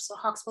coming up. So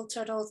hawksbill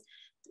turtles,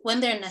 when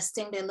they're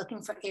nesting, they're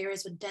looking for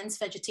areas with dense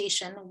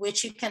vegetation,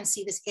 which you can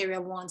see this area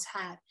once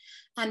had.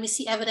 And we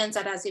see evidence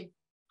that as they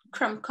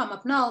come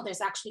up now,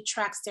 there's actually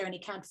tracks there and they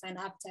can't find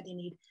the habitat they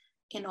need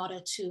in order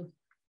to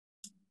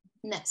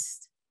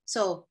nest.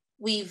 So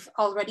we've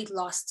already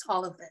lost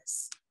all of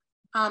this.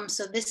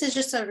 So this is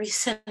just a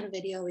recent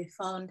video we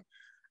found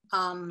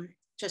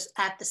just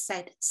at the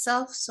site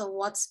itself. So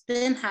what's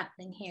been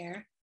happening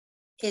here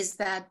is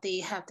that they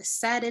have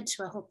decided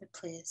to, I hope it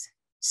plays.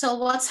 So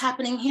what's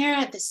happening here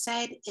at the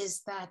site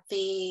is that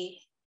they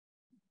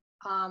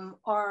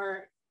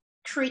are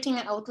creating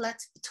an outlet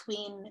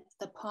between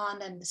the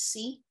pond and the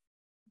sea,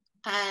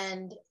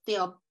 and they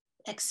are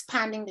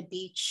expanding the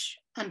beach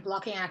and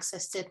blocking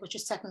access to it, which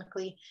is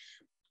technically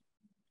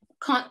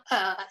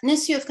an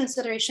issue of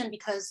consideration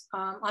because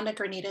under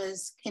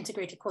Grenada's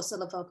Integrated Coastal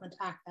Development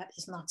Act, that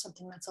is not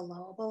something that's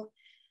allowable.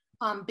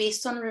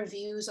 Based on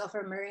reviews of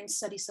a marine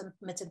study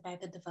submitted by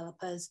the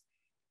developers,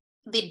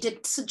 they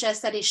did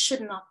suggest that they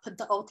should not put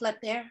the outlet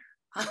there.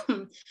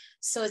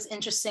 So it's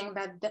interesting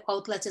that the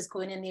outlet is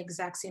going in the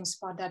exact same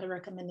spot that the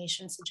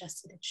recommendation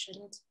suggested it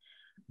shouldn't.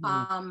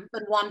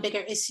 But one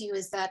bigger issue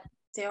is that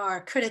there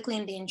are critically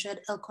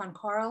endangered elk-horn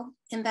coral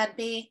in that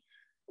bay.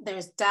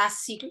 There's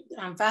vast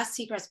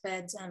seagrass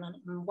beds and a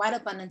wide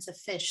abundance of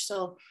fish.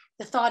 So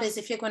the thought is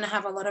if you're going to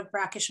have a lot of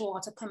brackish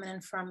water coming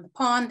in from the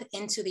pond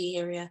into the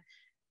area,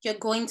 you're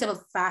going to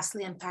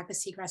vastly impact the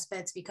seagrass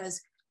beds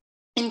because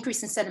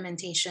increase in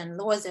sedimentation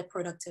lowers their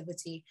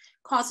productivity,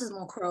 causes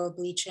more coral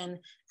bleaching,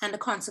 and the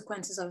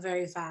consequences are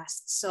very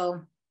vast.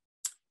 So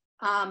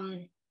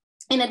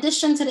in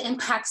addition to the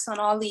impacts on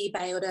all the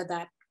biota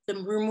that the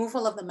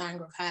removal of the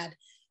mangrove had,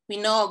 we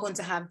know are going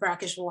to have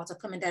brackish water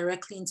coming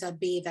directly into a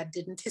bay that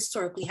didn't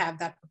historically have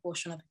that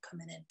proportion of it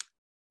coming in.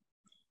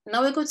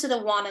 Now we go to the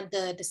one at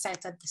the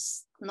site at the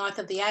north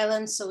of the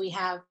island. So we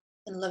have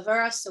in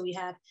Lavera, so we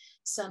have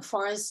some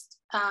forest.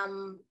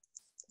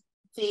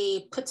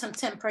 They put some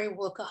temporary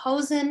worker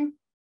housing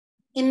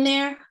in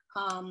there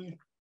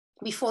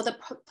before the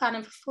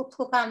full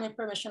planning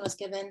permission was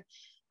given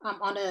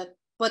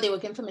but they were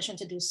given permission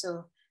to do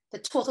so. The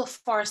total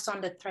forest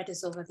under threat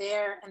is over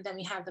there. And then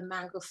we have the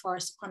mangrove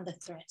forest under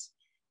threat.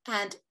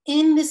 And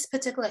in this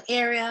particular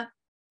area,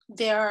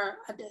 there are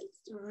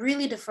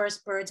really diverse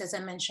birds, as I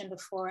mentioned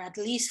before, at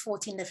least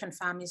 14 different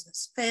families of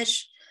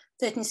fish,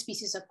 13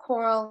 species of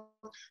coral.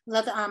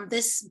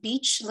 This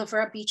beach,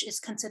 Lavera Beach, is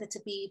considered to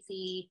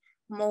be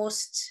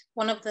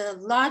one of the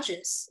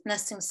largest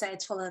nesting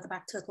sites for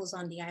leatherback turtles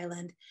on the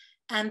island.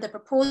 And the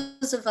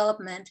proposed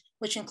development,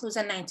 which includes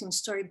a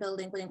 19-story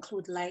building, will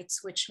include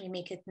lights, which may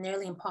make it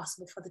nearly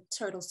impossible for the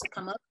turtles to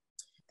come up.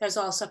 There's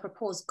also a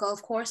proposed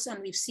golf course,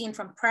 and we've seen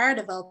from prior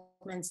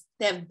developments,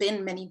 there have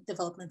been many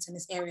developments in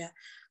this area.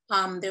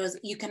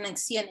 You can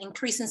see an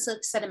increase in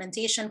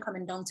sedimentation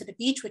coming down to the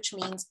beach, which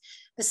means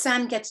the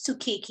sand gets too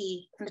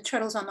cakey and the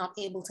turtles are not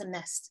able to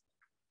nest.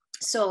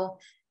 So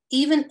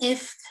even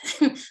if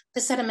the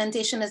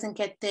sedimentation doesn't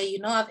get there, you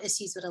have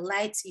issues with the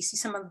lights. You see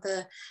some of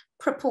the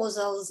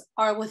proposals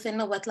are within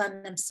the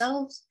wetland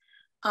themselves.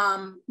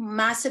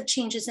 Massive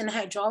changes in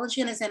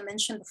hydrology. And as I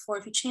mentioned before,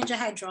 if you change the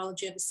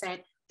hydrology of the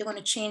site, you're going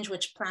to change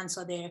which plants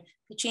are there.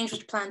 If you change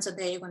which plants are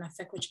there, you're going to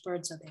affect which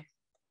birds are there.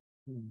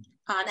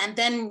 And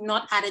then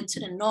not added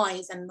to the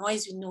noise, and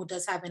noise we know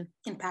does have an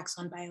impacts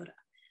on biota.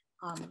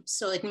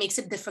 So it makes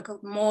it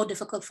more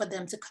difficult for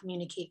them to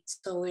communicate.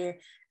 So we're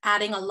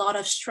adding a lot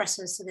of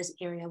stresses to this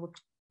area,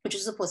 which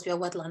is supposed to be a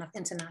wetland of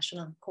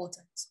international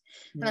importance.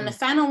 And then the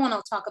final one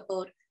I'll talk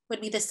about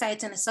would be the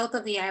site in the south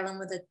of the island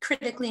where the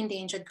critically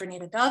endangered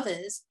Grenada dove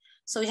is.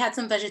 So we had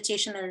some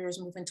vegetation areas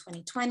moved in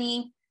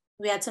 2020.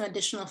 We had some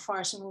additional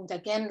forests moved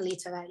again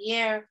later that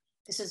year.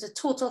 This is a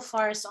total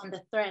forest on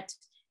the threat.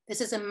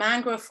 This is a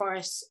mangrove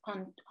forest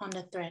on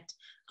the threat.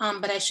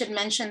 But I should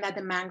mention that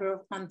the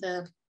mangrove on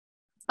the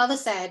other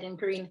side in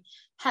green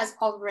has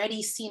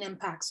already seen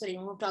impacts. So they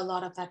removed a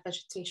lot of that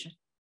vegetation.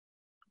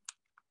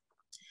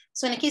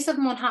 So in the case of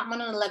Mount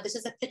Hartman on the left, this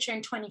is a picture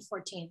in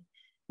 2014.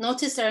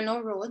 Notice there are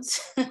no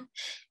roads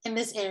in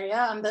this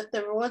area.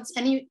 The roads,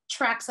 any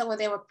tracks that were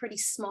there were pretty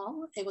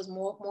small. It was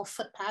more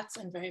footpaths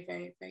and very,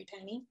 very, very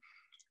tiny.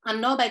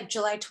 And now by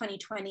July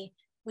 2020,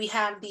 we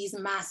have these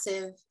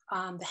massive,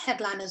 the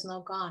headland is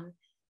now gone.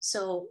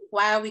 So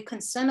why are we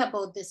concerned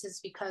about this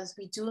is because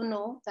we do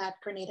know that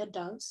Grenada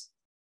doves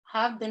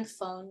have been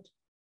found,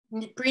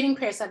 breeding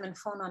pairs have been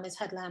found on this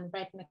headland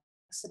right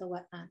next to the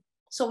wetland.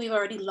 So we've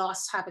already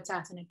lost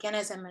habitat. And again,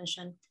 as I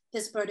mentioned,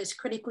 this bird is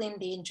critically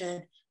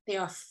endangered.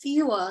 There are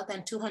fewer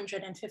than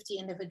 250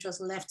 individuals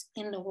left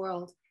in the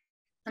world.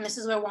 And this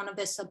is where one of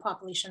their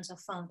subpopulations are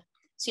found.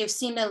 So you've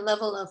seen the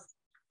level of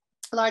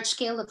large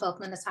scale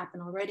development that's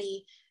happened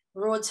already.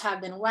 Roads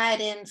have been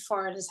widened,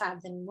 forests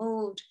have been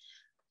moved.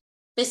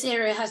 This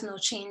area has now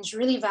changed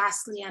really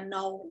vastly, and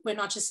now we're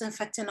not just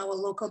infecting our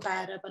local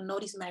biota, but now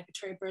these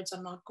migratory birds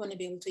are not going to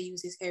be able to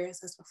use these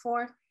areas as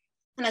before.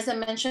 And as I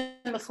mentioned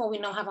before, we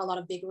now have a lot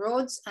of big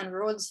roads, and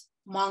roads,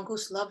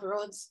 mongoose love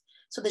roads.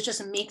 So this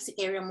just makes the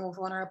area more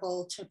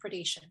vulnerable to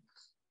predation.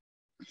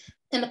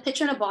 In the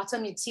picture on the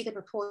bottom, you'd see the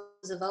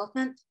proposed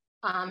development.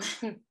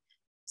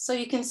 So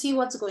you can see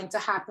what's going to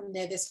happen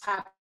there. This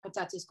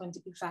habitat is going to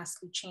be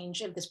vastly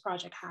changed if this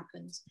project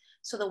happens.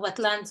 So the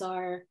wetlands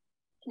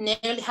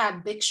nearly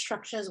have big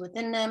structures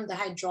within them. The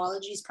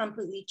hydrology is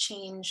completely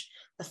changed.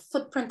 The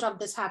footprint of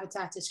this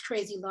habitat is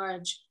crazy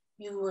large.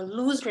 You will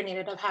lose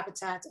Grenada dove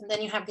habitat, and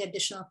then you have the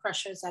additional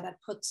pressures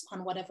that puts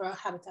on whatever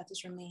habitat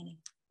is remaining.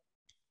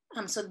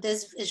 So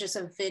this is just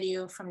a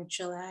video from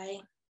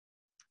July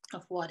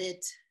of what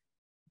it,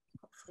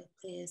 hopefully it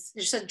plays.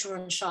 It's just a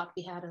drone shot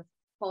we had of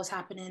what was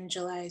happening in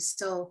July.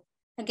 So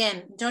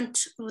again,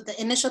 the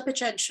initial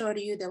picture I showed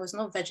you, there was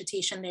no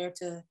vegetation there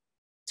to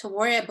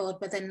worry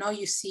about, but then now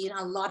you see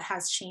a lot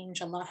has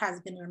changed, a lot has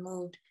been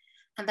removed.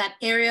 And that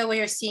area where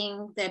you're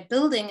seeing their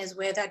building is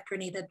where that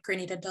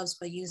Grenada doves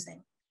were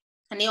using.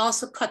 And they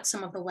also cut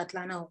some of the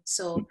wetland out.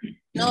 So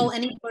now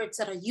any birds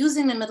that are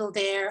using the middle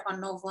there are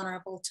now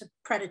vulnerable to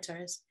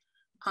predators.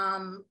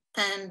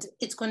 And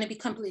it's going to be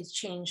completely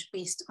changed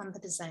based on the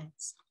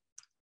designs.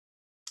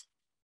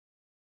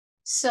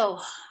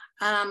 So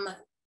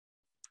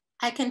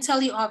I can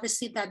tell you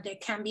obviously that there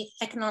can be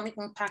economic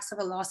impacts of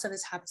a loss of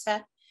this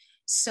habitat.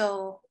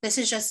 So this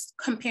is just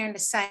comparing the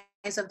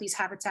size of these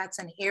habitats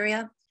and the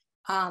area.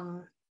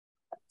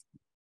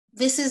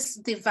 This is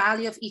the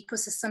value of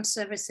ecosystem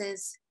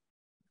services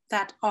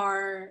that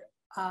are,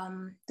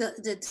 the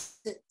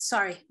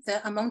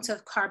amount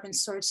of carbon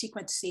storage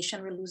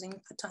sequestration we're losing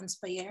per tons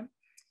per year.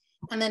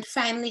 And then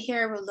finally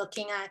here, we're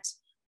looking at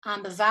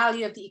the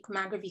value of the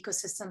mangrove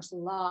ecosystems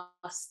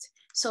lost.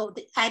 So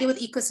the idea with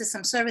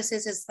ecosystem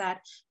services is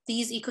that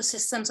these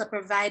ecosystems are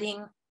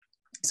providing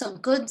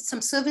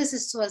some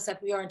services to us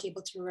that we aren't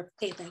able to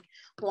replicate, like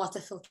water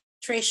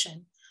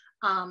filtration.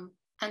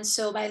 And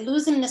so by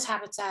losing this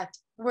habitat,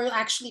 we're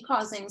actually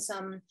causing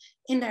some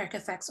indirect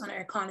effects on our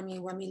economy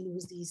when we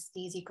lose these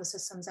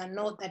ecosystems. And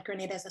note that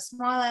Grenada is a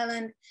small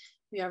island.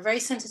 We are very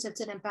sensitive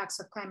to the impacts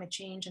of climate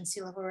change and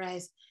sea level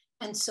rise.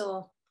 And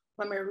so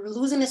when we're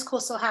losing this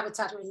coastal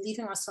habitat, we're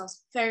leaving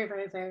ourselves very,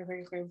 very, very,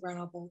 very, very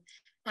vulnerable.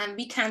 And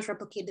we can't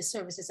replicate the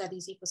services that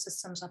these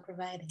ecosystems are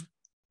providing.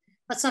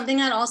 But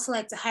something I'd also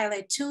like to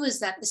highlight too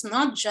is that it's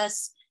not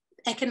just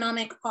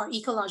economic or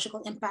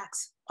ecological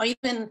impacts, or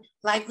even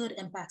livelihood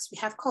impacts. We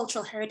have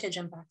cultural heritage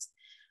impacts.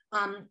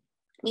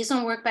 Based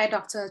on work by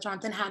Dr.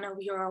 Jonathan Hanna,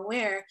 we are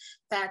aware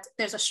that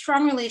there's a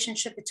strong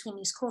relationship between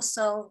these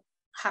coastal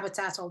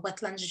habitat or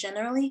wetlands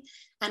generally,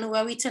 and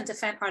where we tend to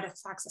find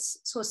artifacts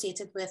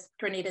associated with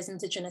Grenada's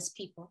indigenous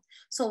people.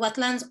 So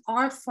wetlands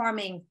are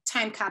forming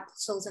time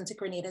capsules into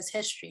Grenada's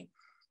history.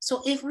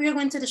 So if we are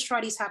going to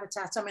destroy these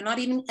habitats and we're not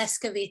even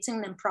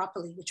excavating them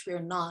properly, which we're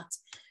not,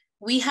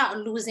 we are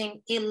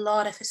losing a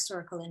lot of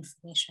historical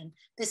information.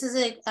 This is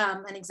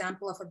an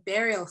example of a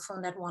burial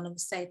found at one of the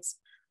sites.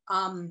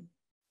 And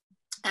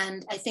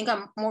I think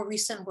more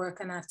recent work,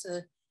 and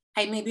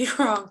I may be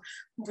wrong,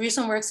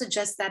 recent work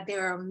suggests that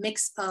there are a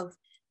mix of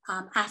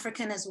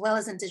African as well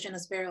as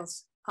indigenous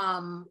burials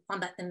in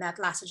that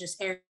Lasages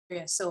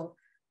area. So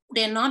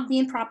they're not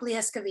being properly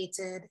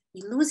excavated.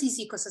 We lose these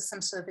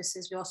ecosystem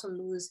services. We also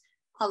lose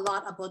a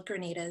lot about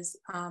Grenada's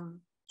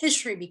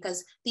history,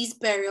 because these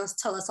burials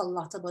tell us a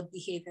lot about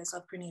behaviors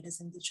of Grenada's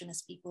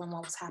indigenous people and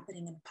what was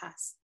happening in the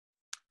past.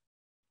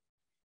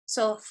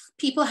 So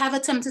people have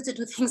attempted to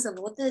do things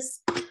about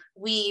this.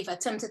 We've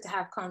attempted to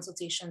have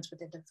consultations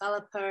with the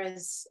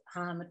developers,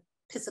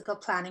 physical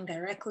planning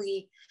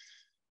directly,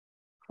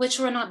 which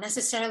were not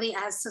necessarily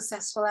as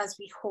successful as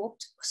we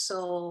hoped.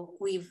 So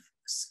we've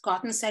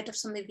gotten sight of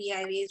some of the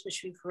VIAs,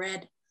 which we've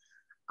read.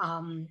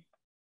 Some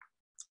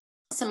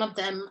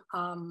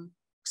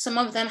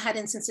of them had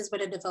instances where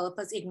the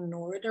developers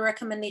ignored the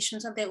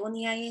recommendations of their own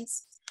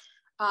EIAs.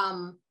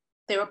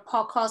 There were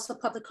calls for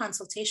public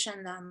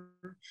consultation.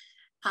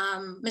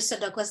 Mr.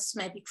 Douglas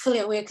might be fully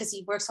aware because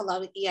he works a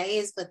lot with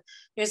EIAs, but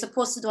you're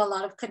supposed to do a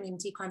lot of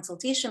community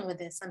consultation with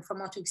this. And from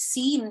what we've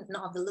seen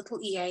of the little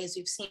EIAs,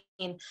 we've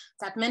seen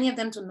that many of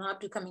them do not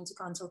do community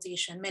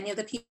consultation. Many of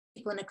the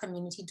people in the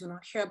community do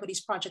not hear about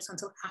these projects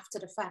until after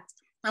the fact.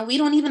 And we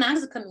don't even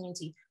ask the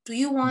community, do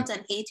you want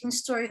an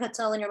 18-story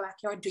hotel in your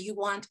backyard? Do you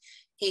want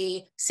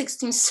a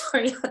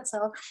 16-story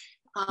hotel?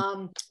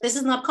 This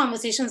is not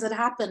conversations that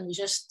happen. We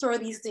just throw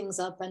these things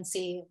up and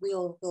say,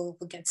 we'll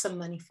get some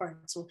money for it.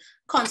 So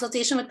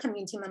consultation with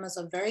community members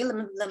are very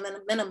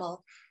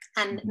minimal.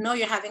 And now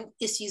you're having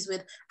issues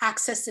with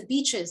access to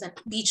beaches, and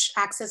beach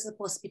access is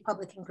supposed to be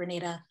public in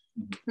Grenada.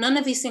 None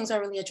of these things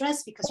are really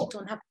addressed because we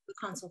don't have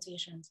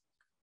consultations.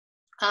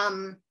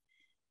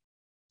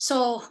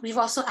 So we've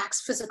also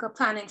asked physical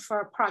planning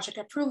for project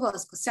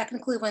approvals, because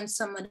technically when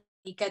someone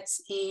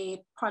gets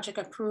a project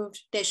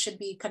approved, there should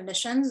be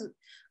conditions.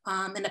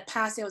 In the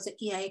past, there was an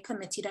EIA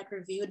committee that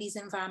reviewed these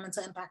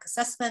environmental impact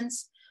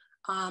assessments.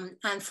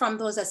 And from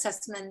those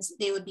assessments,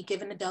 they would be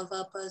given the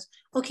developers,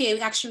 okay,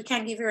 actually we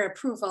can't give you an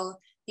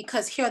approval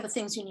because here are the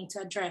things you need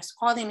to address.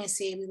 Or they may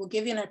say, we will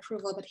give you an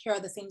approval, but here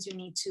are the things you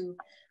need to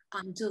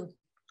do.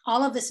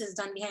 All of this is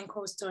done behind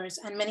closed doors,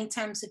 and many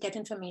times to get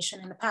information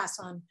in the past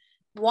on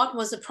what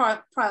was the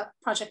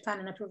project plan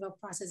and approval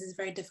process is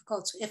very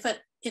difficult. So if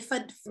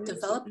a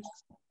developer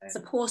is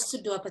supposed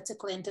to do a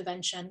particular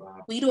intervention,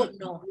 we don't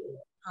know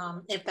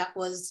if that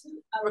was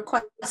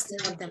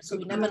requested of them. So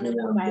we never know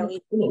who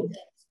violated it.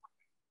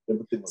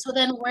 So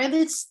then where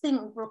this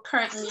thing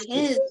currently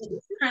is,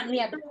 it's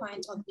currently at the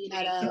point of being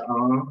at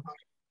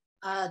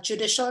a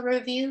judicial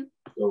review.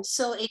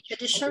 So a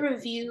judicial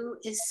review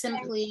is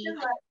simply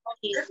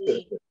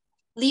a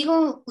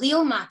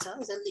legal matter,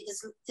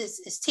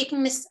 is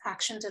taking this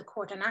action to the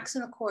court and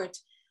asking the court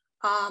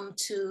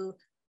to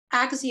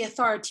ask the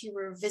authority to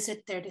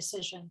revisit their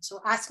decision. So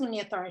asking the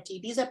authority,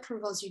 these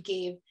approvals you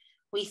gave,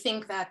 we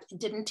think that it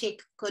didn't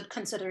take good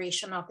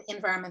consideration of the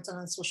environmental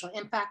and social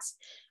impacts.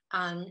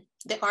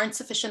 There aren't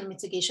sufficient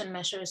mitigation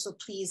measures, so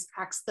please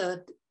ask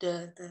the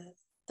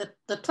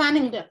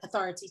planning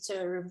authority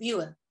to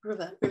review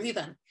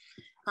them.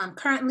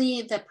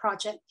 Currently, the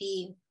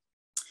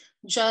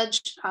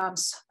judge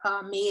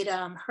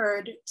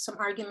heard some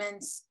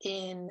arguments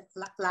in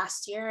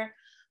last year,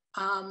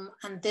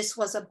 and this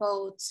was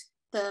about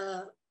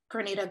the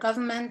Grenada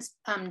government,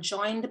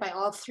 joined by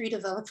all three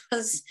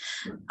developers,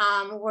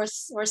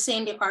 were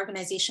saying the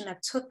organization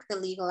that took the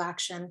legal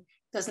action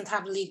doesn't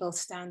have legal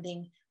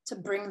standing to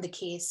bring the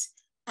case.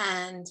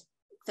 And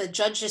the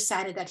judge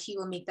decided that he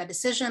will make that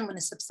decision when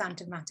a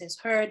substantive matter is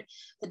heard.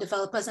 The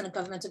developers and the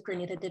government of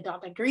Grenada did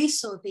not agree,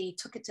 so they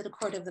took it to the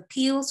Court of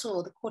Appeal.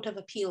 So the Court of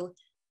Appeal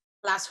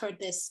last heard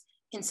this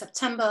in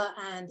September,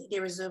 and they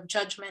reserved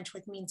judgment,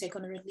 which means they're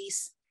going to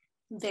release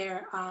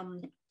their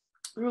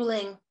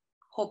ruling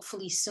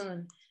hopefully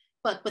soon.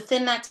 But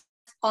within that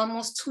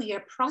almost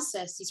 2-year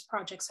process, these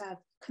projects have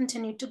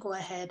continued to go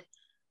ahead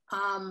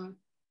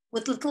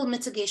with little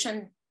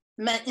mitigation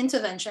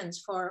interventions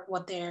for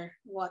what the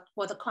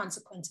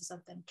consequences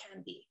of them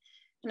can be.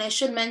 And I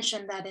should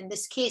mention that in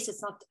this case,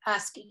 it's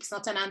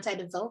not an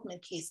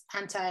anti-development case,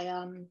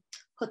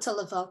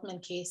 anti-hotel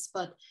development case,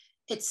 but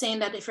it's saying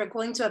that if we're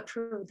going to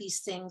approve these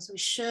things, we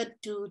should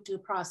do due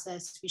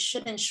process. We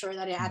should ensure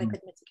that there are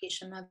adequate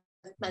mitigation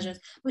measures.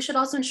 We should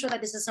also ensure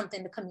that this is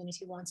something the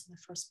community wants in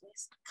the first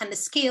place. And the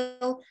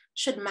scale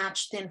should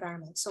match the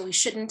environment. So we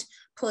shouldn't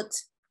put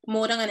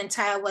more than an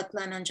entire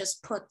wetland and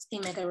just put a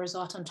mega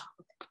resort on top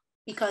of it,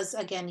 because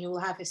again, you will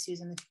have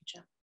issues in the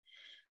future.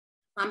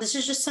 This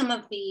is just some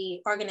of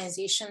the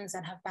organizations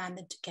that have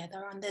banded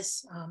together on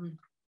this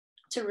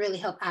to really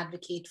help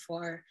advocate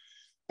for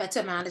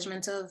better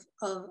management of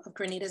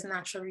Grenada's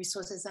natural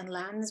resources and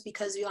lands,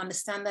 because we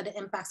understand that the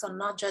impacts are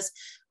not just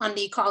on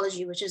the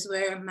ecology, which is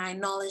where my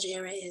knowledge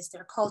area is.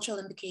 There are cultural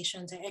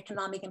implications, there are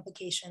economic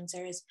implications,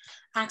 there is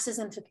access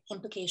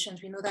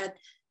implications. We know that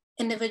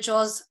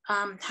individuals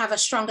have a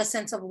stronger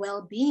sense of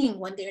well-being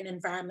when they're in an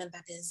environment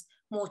that is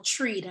more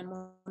treed and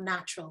more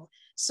natural.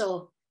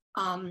 So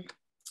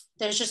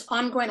there's just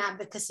ongoing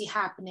advocacy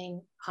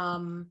happening,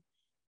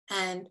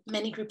 and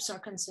many groups are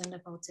concerned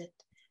about it.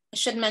 I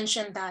should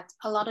mention that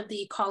a lot of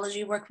the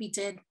ecology work we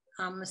did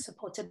was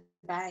supported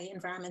by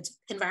Environment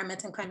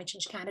and Climate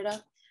Change Canada.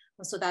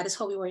 And so that is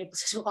how we were able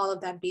to do all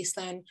of that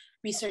baseline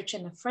research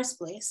in the first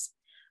place.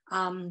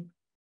 And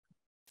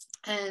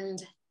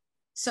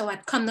so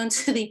I'd come down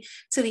to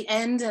the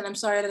end, and I'm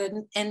sorry that I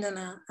didn't end on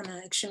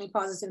an extremely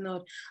positive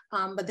note,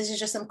 but this is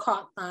just some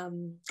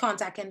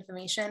contact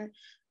information.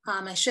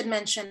 I should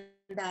mention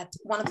that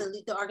one of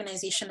the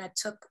organization that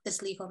took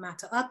this legal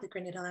matter up, the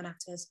Grenada Land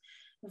Actors,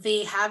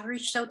 they have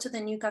reached out to the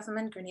new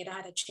government. Grenada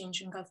had a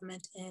change in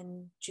government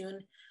in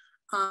June.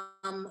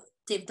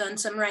 They've done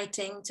some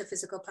writing to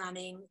physical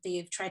planning.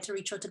 They've tried to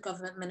reach out to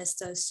government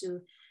ministers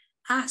to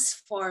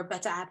ask for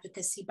better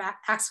advocacy,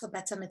 ask for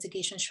better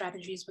mitigation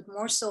strategies, but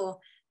more so,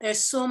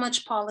 there's so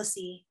much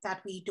policy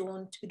that we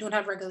don't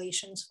have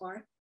regulations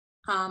for,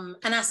 and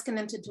asking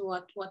them to do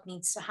what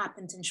needs to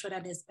happen to ensure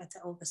that there's better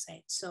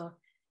oversight. So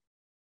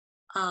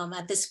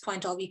at this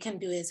point, all we can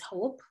do is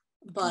hope,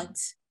 but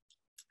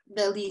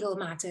the legal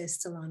matter is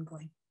still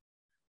ongoing.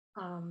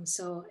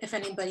 So if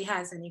anybody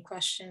has any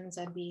questions,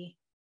 I'd be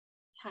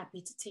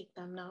happy to take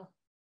them now.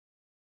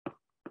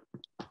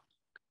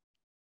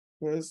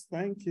 Yes,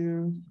 thank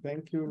you.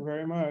 Thank you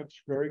very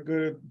much. Very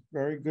good.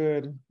 Very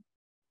good.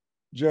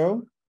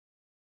 Joe?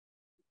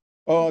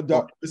 Oh,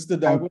 Mr.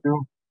 Douglas.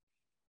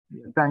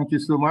 Thank you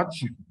so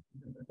much.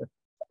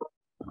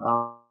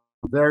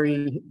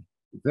 Very,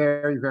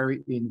 very,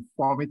 very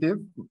informative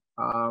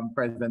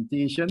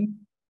presentation.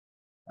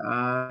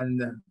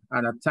 And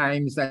at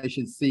times, I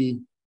should say,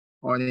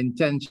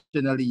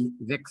 unintentionally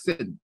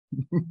vexing.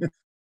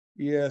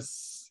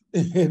 Yes,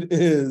 it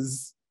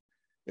is.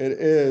 It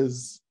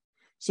is.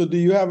 So do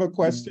you have a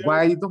question?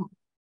 Why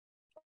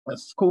the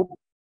scope?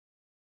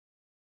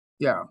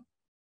 Yeah.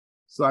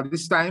 So at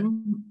this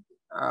time,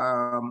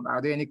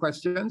 are there any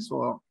questions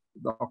for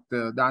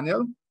Dr.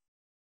 Daniel?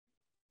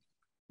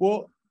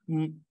 Well,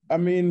 I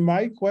mean,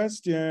 my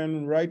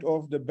question right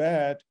off the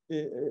bat,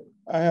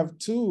 I have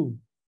two.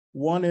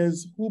 One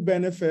is, who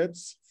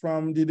benefits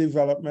from the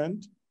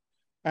development?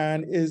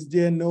 And is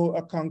there no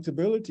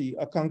accountability?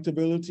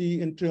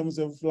 Accountability in terms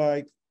of,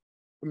 like,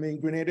 I mean,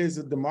 Grenada is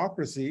a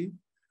democracy.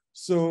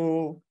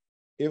 So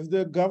if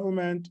the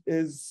government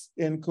is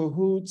in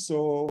cahoots,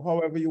 or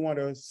however you want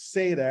to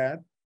say that,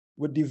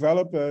 with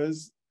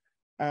developers,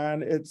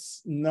 and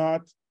it's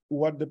not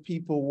what the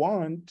people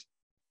want,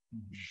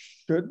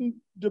 shouldn't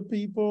the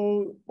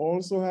people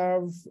also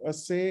have a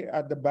say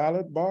at the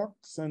ballot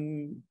box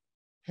and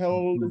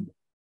held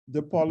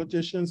the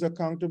politicians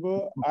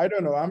accountable? I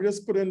don't know. I'm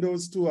just putting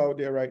those two out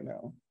there right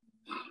now.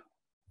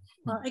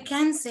 Well, I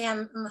can say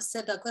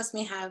Mr. Douglas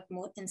may have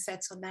more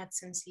insights on that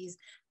since he's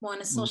more on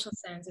the social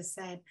sciences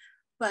side.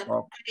 But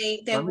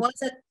there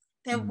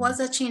was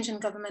a change in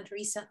government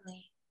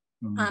recently.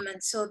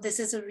 And so this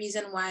is a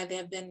reason why there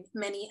have been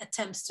many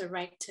attempts to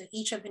write to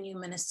each of the new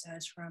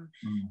ministers, from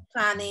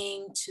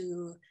planning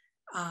to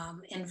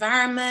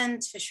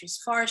environment,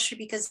 fisheries, forestry,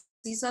 because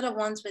these are the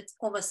ones with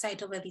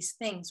oversight over these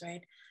things,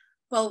 right?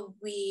 Well,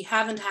 we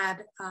haven't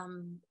had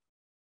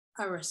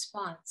a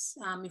response.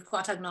 We've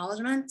got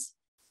acknowledgement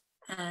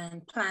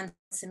and plans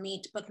to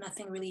meet, but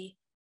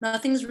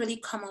nothing's really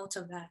come out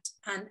of that.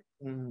 And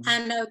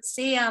I would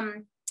say,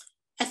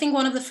 I think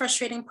one of the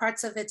frustrating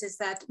parts of it is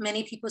that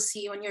many people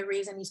see, when you're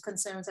raising these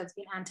concerns, as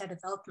being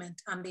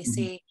anti-development. They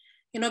say,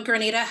 you know,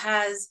 Grenada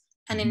has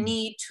a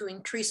need to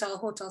increase our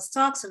hotel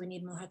stock, so we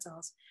need more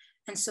hotels.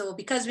 And so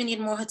because we need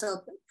more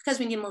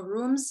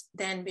rooms,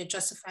 then we're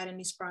justified in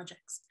these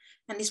projects.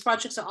 And these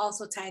projects are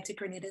also tied to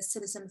Grenada's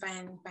Citizen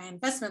by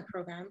Investment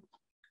Program,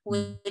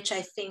 which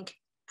I think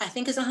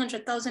is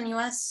 100,000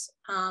 US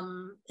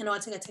in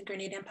order to get a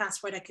Grenadian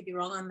passport. I could be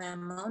wrong on the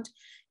amount.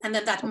 And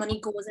then that money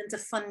goes in to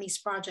fund these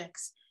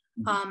projects.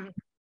 I'm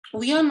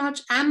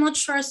not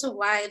sure as to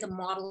why the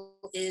model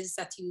is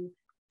that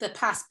the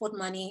passport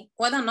money,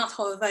 whether or not,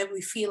 however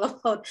we feel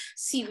about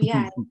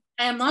CBI,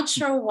 I am not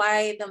sure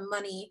why the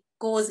money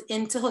goes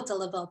into hotel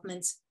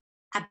developments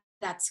at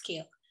that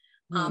scale.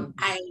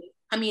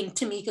 I mean,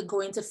 to me, it could go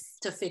into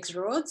to fix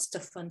roads, to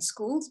fund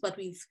schools, but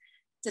we've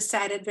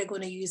decided we're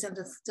going to use them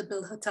to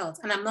build hotels.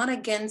 And I'm not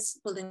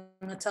against building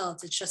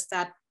hotels. It's just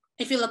that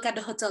if you look at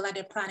the hotel that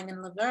they're planning in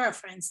Lavera,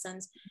 for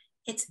instance,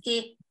 it's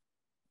a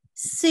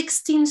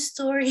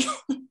 16-story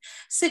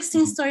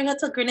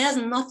hotel. Grenada is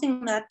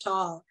nothing that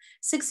tall.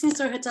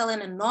 16-story hotel in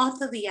the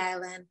north of the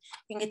island.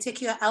 It can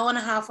take you an hour and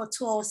a half or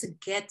 2 hours to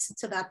get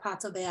to that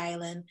part of the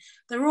island.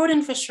 The road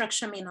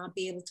infrastructure may not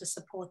be able to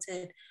support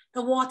it.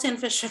 The water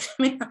infrastructure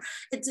may not.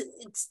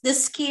 The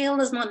scale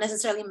does not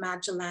necessarily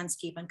match the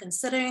landscape. And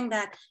considering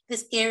that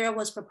this area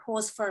was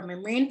proposed for a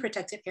marine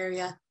protected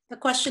area, the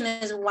question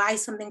is why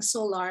something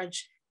so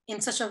large in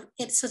such an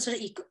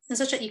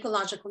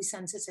ecologically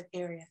sensitive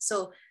area.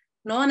 So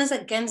no one is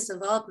against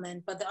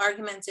development, but the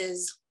argument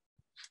is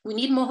we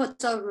need more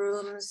hotel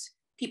rooms,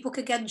 people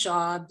could get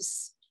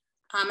jobs,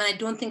 and I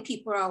don't think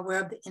people are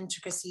aware of the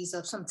intricacies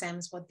of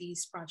sometimes what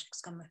these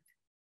projects come with.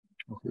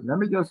 Okay, let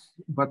me just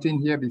butt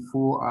in here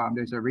before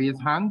there's a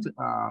raised hand.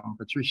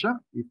 Patricia,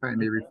 if I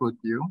may refer to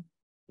you.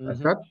 That's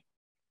good.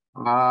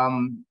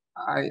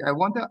 I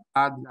want to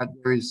add that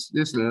there is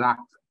this lack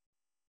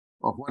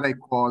of what I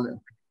call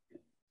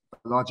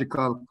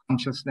ecological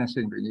consciousness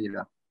in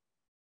Grenada,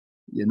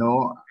 you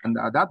know, and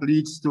that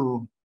leads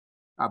to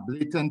a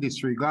blatant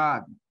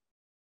disregard,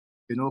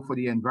 you know, for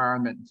the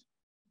environment.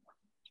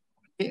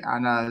 Okay?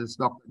 And as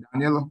Dr.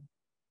 Daniel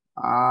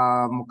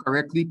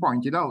correctly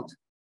pointed out,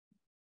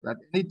 that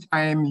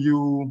anytime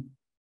you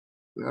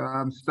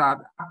start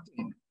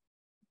acting,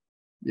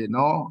 you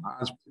know,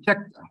 as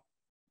protector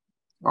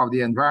of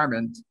the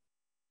environment,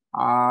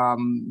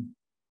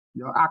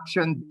 your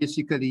action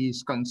basically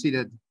is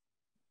considered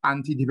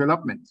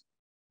anti-development,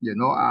 you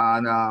know,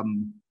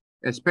 and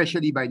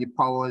especially by the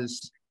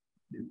powers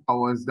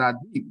that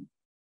be,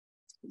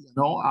 you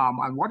know,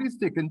 and what is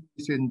taking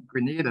place in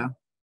Grenada,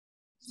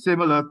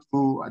 similar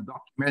to a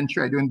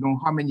documentary. I don't know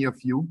how many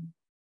of you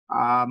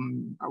are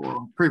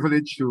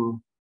privileged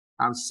to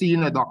have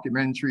seen a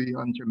documentary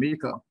on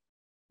Jamaica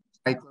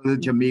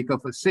titled Jamaica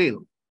for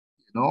Sale.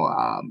 You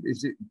know,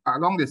 is it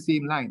along the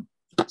same line?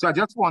 So I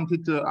just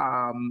wanted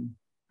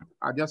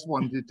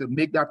to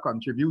make that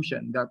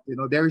contribution that, you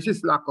know, there is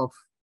this lack of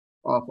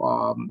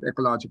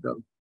ecological.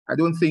 I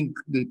don't think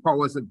the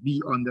powers that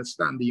be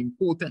understand the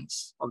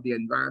importance of the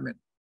environment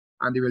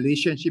and the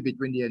relationship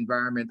between the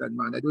environment and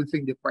man. I don't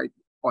think they quite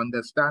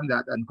understand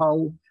that, and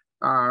how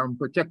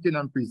protecting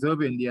and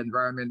preserving the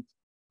environment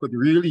could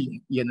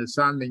really, you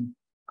understand,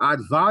 add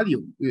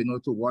value, you know,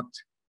 to what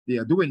they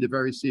are doing, the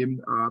very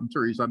same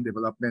tourism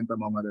development,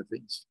 among other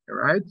things. All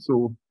right.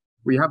 So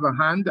we have a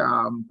hand,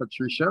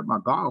 Patricia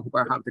Maga. I hope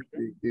I have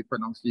the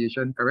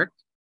pronunciation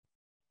correct.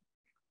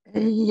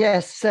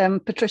 Yes,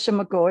 Patricia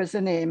McGaw is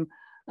the name,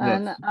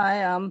 and yes. I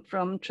am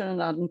from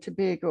Trinidad and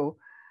Tobago.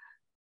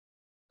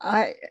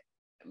 I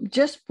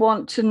just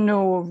want to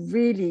know,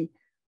 really,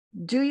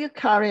 do you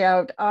carry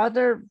out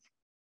other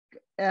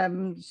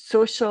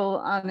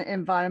social and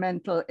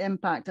environmental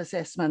impact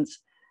assessments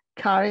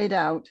carried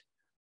out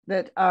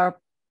that are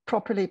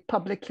properly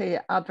publicly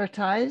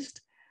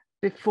advertised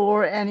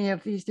before any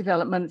of these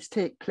developments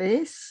take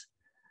place?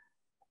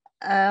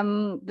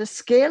 The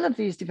scale of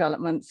these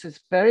developments is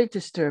very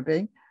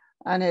disturbing,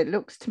 and it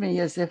looks to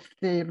me as if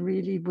they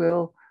really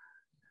will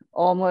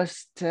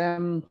almost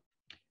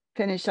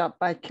finish up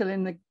by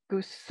killing the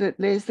goose that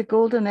lays the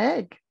golden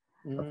egg,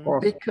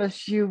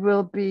 because you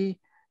will be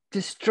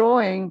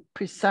destroying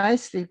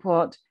precisely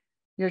what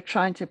you're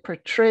trying to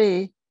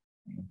portray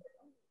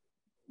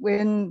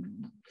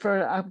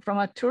from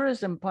a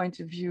tourism point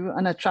of view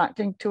and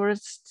attracting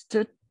tourists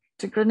to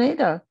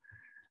Grenada.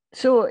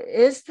 So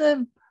is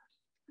the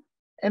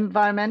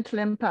environmental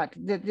impact,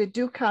 they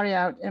do carry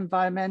out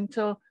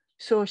environmental,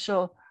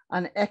 social,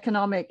 and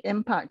economic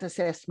impact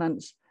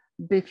assessments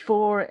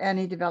before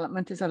any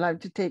development is allowed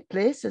to take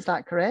place, is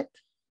that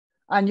correct?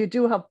 And you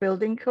do have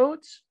building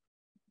codes?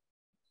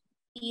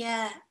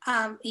 Yeah,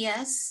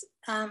 yes.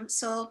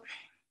 So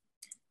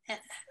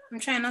I'm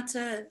trying not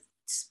to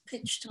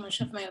pitch too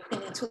much of my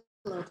opinion too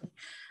loudly.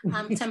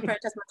 Temper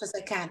it as much as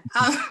I can.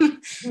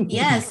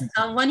 Yes,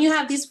 when you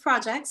have these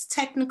projects,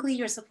 technically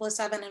you're supposed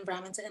to have an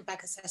environmental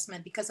impact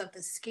assessment because of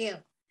the scale.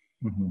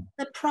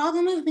 The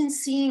problem I've been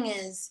seeing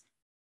is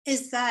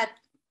that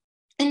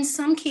in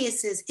some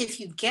cases, if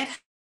you get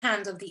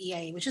hands of the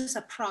EIA, which is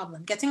a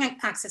problem, getting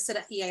access to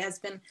the EIA has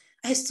been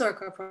a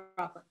historical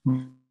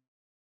problem.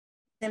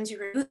 You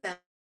remove them.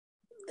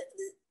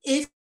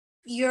 If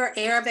your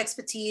area of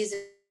expertise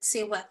is,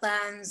 say,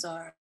 wetlands,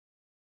 or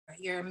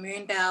you're a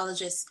marine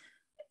biologist,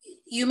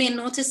 you may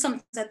notice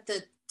that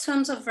the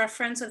terms of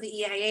reference of the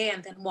EIA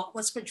and then what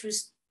was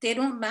produced, they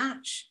don't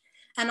match.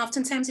 And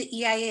oftentimes the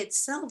EIA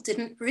itself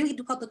didn't really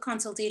do public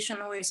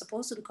consultation or you're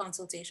supposed to do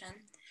consultation.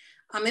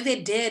 If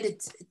it did,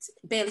 it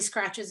barely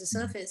scratches the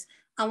surface.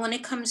 And when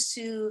it comes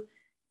to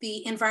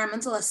the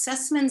environmental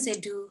assessments they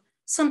do,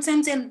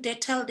 sometimes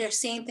they're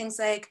saying things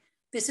like,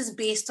 this is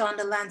based on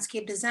the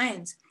landscape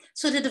designs.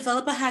 So the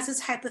developer has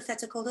this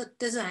hypothetical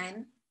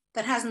design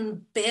that has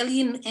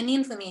barely any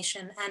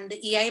information, and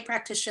the EIA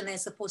practitioner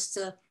is supposed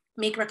to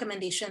make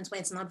recommendations when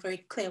it's not very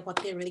clear what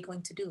they're really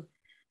going to do.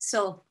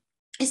 So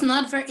it's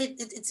not very,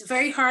 it's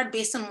very hard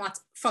based on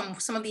from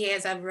some of the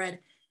EIAs I've read.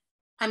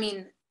 I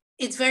mean,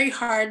 it's very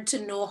hard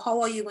to know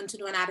how are you going to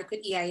do an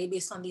adequate EIA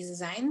based on these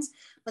designs.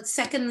 But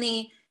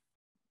secondly,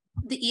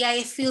 the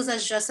EIA feels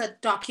as just a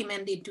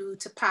document they do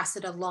to pass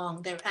it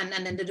along there. And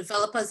then the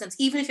developers, and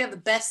even if you have the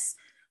best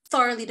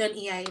thoroughly done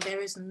EIA,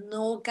 there is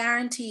no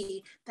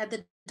guarantee that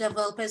the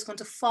developer is going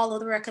to follow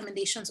the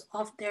recommendations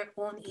of their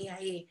own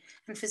EIA.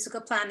 And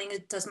physical planning,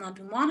 it does not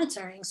do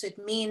monitoring. So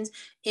it means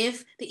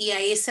if the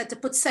EIA is set to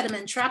put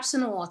sediment traps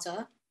in the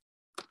water,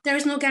 there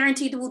is no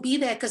guarantee it will be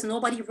there because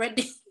nobody read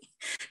the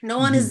no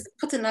one is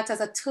putting that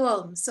as a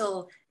tool.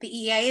 So the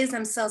EIAs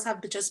themselves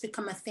have just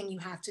become a thing you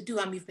have to do.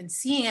 And we've been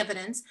seeing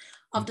evidence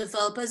of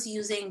developers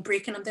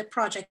breaking up their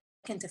project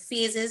into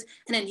phases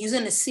and then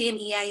using the same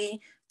EIA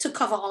to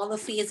cover all the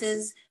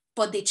phases,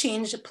 but they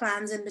changed the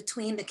plans in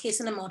between. The case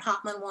in the Mount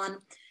Hartman one,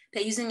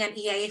 they're using an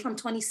EIA from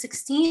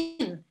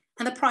 2016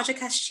 and the project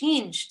has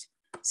changed.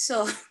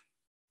 So,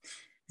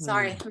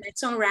 sorry,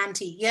 it's so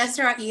ranty. Yes,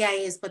 there are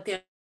EIAs, but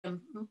there are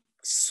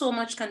so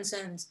much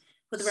concerns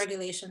with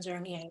regulations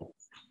around EIA.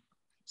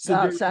 So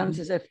that sounds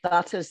as if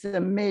that is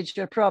the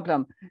major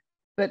problem.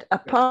 But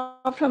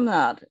apart from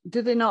that,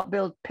 do they not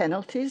build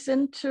penalties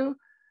into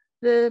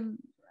that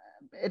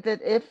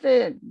if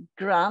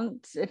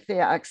they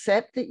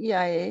accept the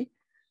EIA,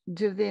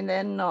 do they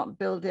then not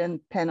build in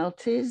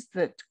penalties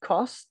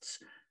costs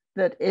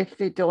that if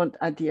they don't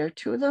adhere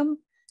to them?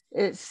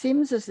 It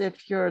seems as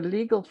if your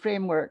legal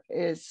framework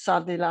is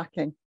sadly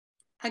lacking.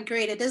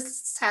 Agreed, it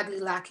is sadly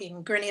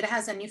lacking. Grenada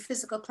has a new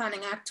Physical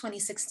Planning Act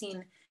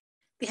 2016.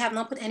 They have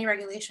not put any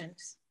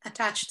regulations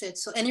attached to it.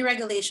 So any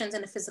regulations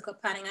in the Physical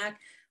Planning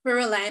Act, we're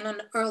relying on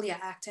the earlier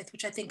act,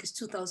 which I think is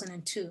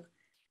 2002.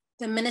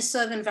 The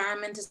Minister of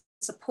Environment is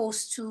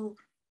supposed to,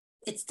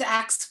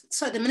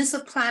 the Minister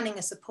of Planning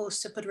is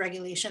supposed to put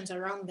regulations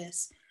around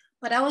this.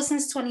 But that was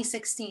since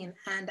 2016.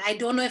 And I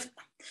don't know if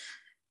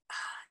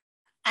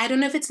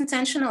it's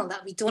intentional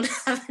that we don't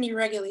have any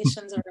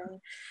regulations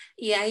around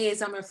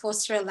EIAs and we're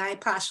forced to rely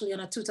partially on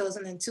a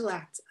 2002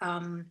 act,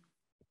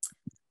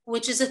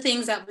 which is the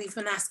things that we've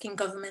been asking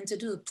government to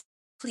do.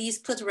 Please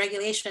put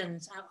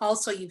regulations.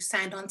 Also, you've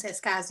signed on to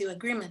ESCASU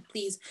agreement,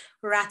 please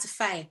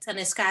ratify it. And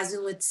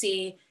ESCASU would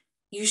say,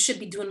 you should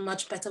be doing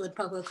much better with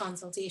public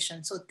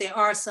consultation. So there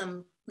are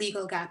some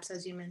legal gaps,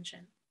 as you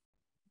mentioned.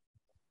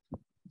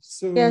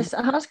 So, yes,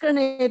 has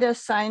Grenada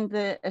signed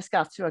the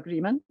ESCASU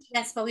agreement?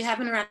 Yes, but we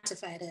haven't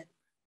ratified it.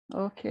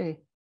 Okay.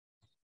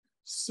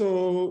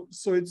 So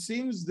it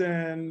seems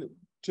then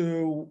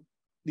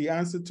the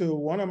answer to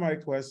one of my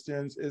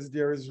questions is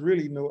there is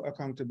really no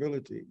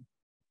accountability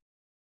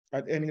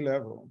at any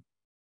level.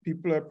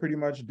 People are pretty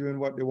much doing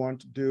what they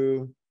want to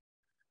do.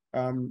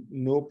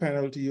 No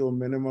penalty or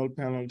minimal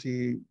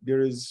penalty.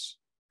 There is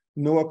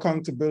no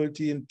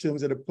accountability in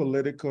terms of the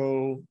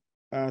political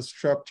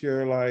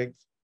structure, like,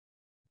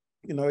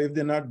 if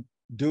they're not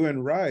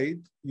doing right,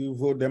 you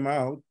vote them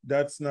out.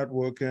 That's not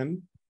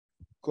working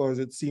because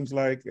it seems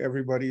like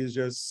everybody is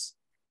just,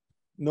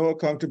 no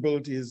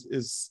accountability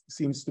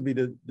seems to be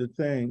the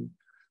thing.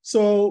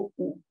 So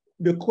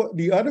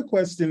the other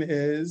question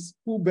is,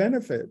 who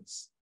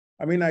benefits?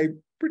 I mean, I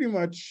pretty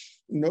much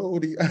know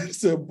the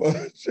answer,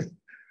 but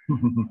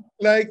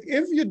like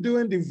if you're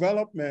doing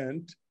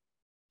development,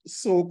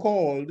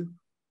 so-called,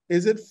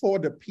 is it for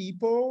the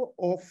people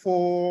or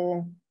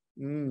for,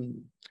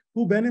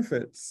 who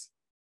benefits?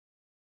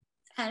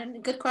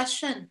 Good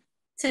question.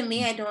 To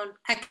me, I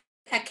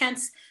can't,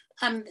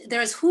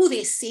 there's who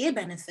they say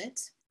benefit,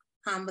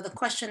 but the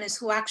question is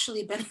who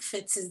actually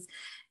benefits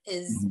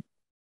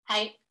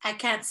I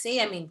can't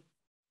say. I mean,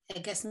 I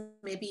guess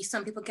maybe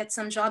some people get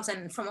some jobs,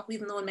 and from what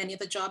we've known, many of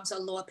the jobs are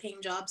lower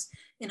paying jobs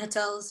in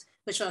hotels,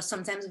 which are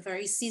sometimes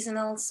very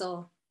seasonal.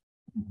 So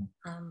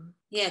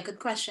yeah, good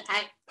question.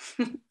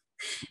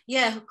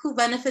 Yeah, who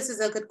benefits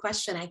is a good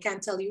question. I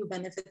can't tell you who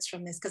benefits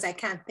from this because I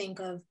can't think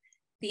of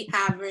the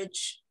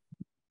average,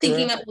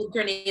 thinking about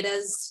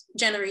Grenada's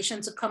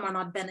generation to come are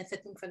not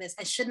benefiting for this.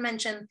 I should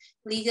mention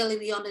legally,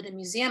 we under the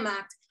Museum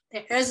Act,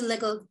 there is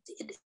legal,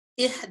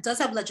 it does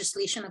have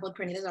legislation about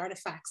Grenada's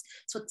artifacts.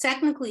 So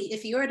technically,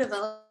 if you're a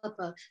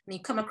developer and you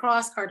come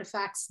across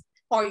artifacts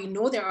or you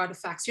know they're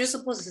artifacts, you're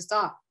supposed to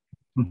stop.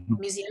 The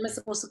museum is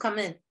supposed to come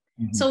in.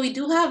 So we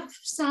do have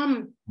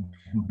some,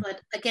 but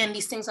again,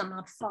 these things are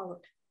not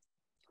followed.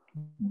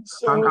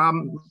 So,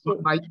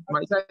 might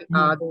I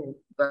add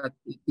that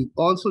it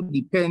also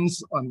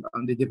depends on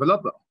the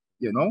developer,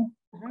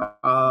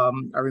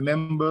 I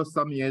remember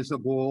some years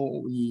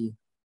ago, we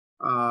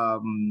a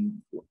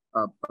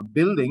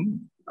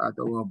building at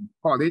our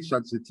college,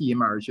 that's the T.A.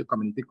 Marryshow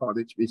Community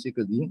College,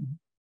 basically,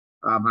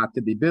 had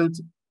to be built.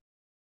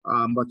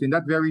 But in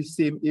that very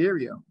same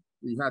area,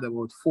 we had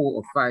about 4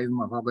 or 5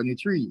 mahogany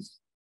trees,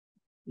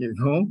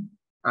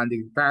 and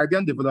the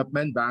Caribbean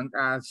Development Bank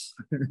asked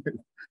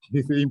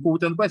this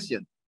important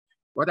question: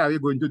 what are we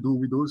going to do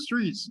with those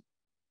trees,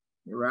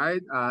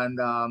 right? And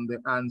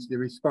the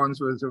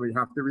response was, we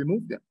have to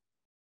remove them.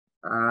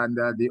 And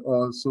they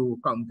also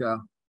counter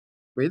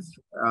with,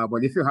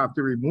 but if you have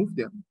to remove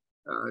them,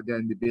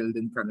 then the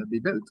building cannot be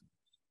built.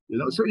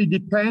 So it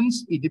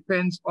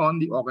depends on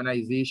the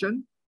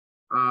organization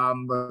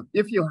But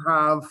if you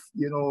have,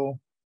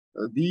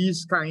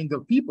 these kind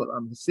of people,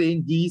 I'm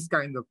saying these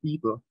kind of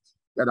people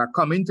that are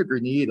coming to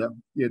Grenada,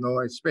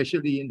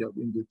 especially in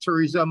the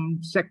tourism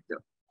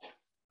sector,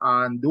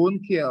 and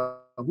don't care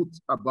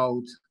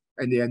about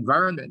the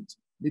environment,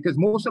 because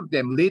most of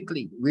them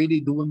lately really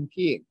don't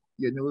care.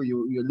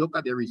 You look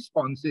at the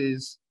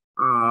responses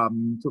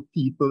to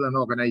people and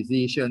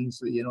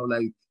organizations,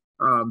 like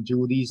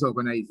Jody's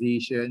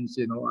organizations,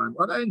 and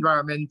other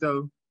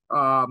environmental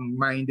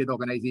minded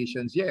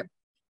organizations, yeah.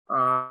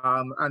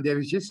 And there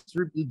is just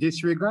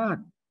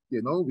disregard.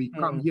 We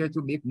come here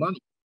to make money,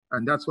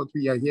 and that's what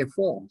we are here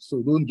for.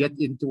 So don't get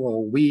into our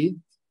way,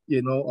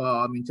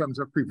 in terms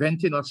of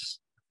preventing us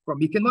from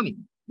making money,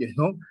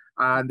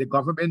 And the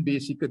government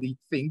basically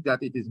think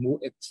that it is more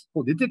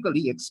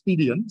politically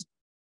expedient,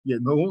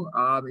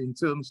 in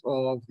terms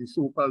of the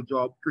so-called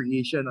job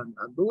creation and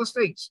those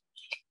things.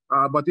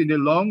 But in the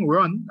long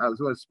run, as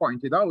was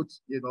pointed out,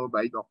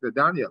 by Dr.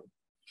 Daniel,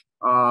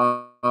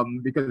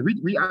 because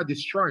we are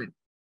destroying,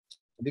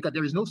 because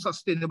there is no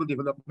sustainable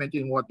development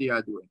in what they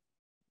are doing.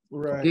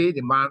 Right. Okay,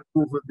 the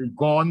mangrove will be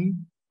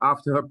gone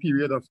after a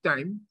period of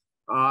time.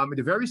 In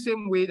the very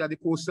same way that the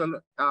coastal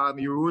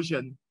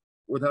erosion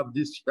would have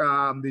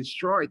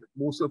destroyed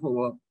most of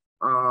our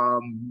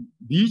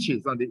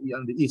beaches on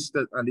the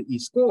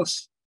east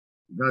coast.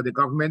 The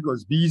government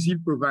was busy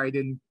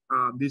providing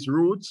these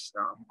roads,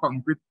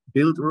 concrete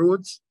built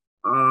roads,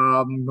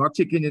 not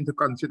taking into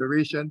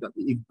consideration that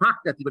the impact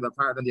that it would have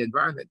had on the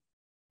environment.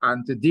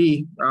 And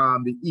today,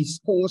 the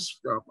east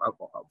coast, a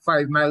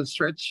 5-mile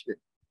stretch,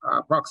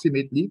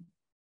 approximately,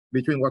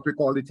 between what we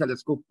call the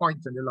telescope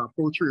point and the La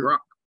Poultry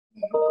Rock,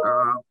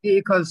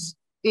 acres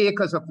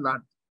of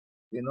land.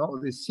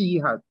 The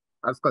sea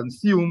has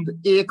consumed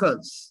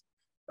acres.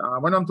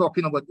 When I'm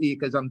talking about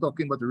acres, I'm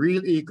talking about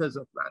real acres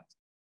of land.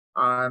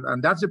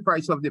 And that's the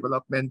price of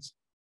development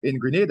in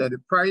Grenada. The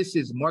price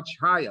is much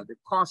higher, the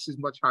cost is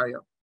much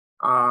higher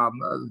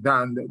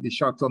than the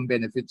short-term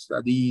benefits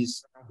that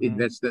these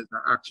investors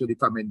are actually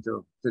coming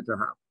to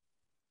have.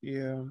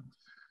 Yeah.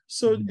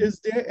 So is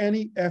there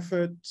any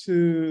effort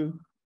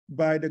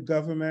by the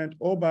government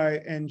or by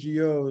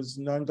NGOs,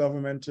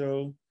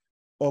 non-governmental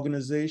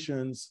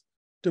organizations,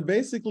 to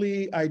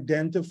basically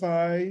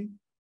identify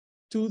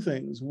two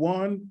things?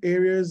 One,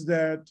 areas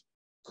that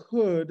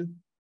could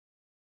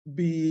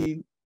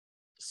be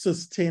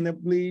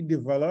sustainably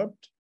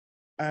developed,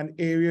 and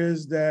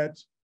areas that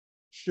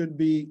should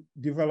be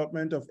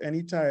development of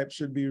any type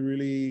should be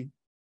really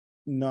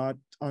not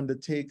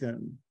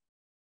undertaken.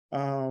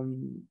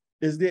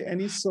 Is there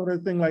any sort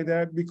of thing like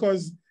that?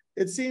 Because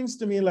it seems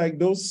to me like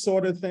those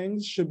sort of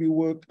things should be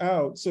worked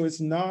out. So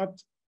it's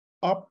not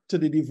up to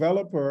the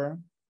developer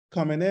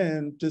coming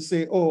in to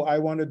say, oh, I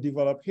want to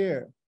develop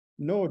here.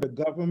 No, the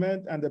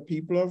government and the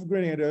people of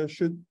Grenada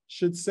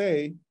should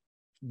say,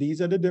 these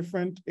are the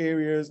different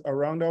areas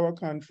around our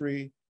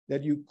country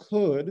that you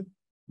could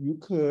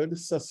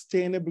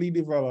sustainably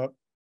develop.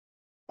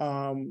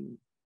 And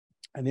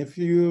if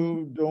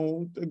you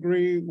don't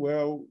agree,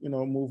 well,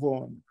 move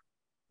on.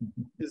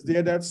 Is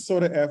there that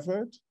sort of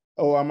effort?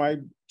 Or am I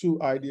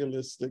too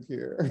idealistic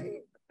here?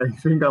 I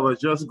think I was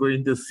just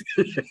going to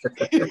say.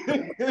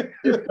 Okay.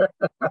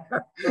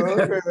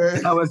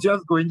 I was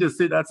just going to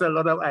say that's a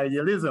lot of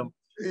idealism.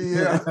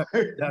 Yeah.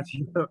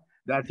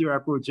 that you are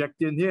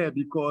projecting here,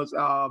 because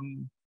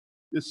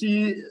you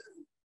see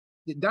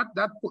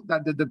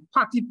the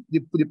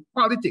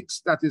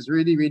politics that is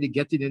really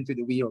getting into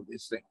the way of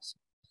these things.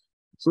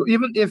 So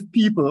even if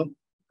people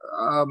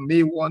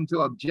may want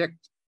to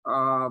object,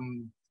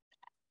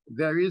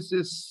 there is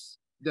this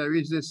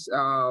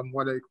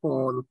what I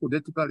call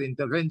political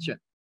intervention,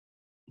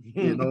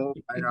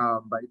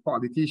 by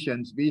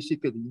politicians,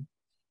 basically,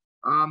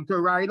 to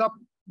rile up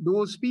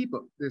those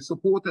people, the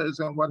supporters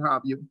and what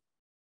have you,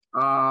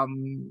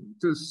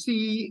 to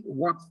see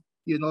what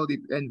the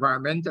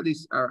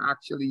environmentalists are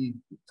actually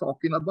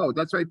talking about.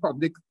 That's why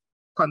public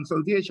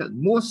consultation,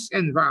 most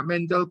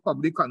environmental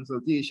public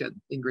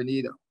consultation in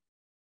Grenada,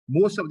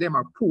 most of them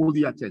are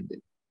poorly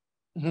attended,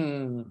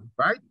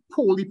 right?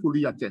 Poorly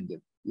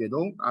attended,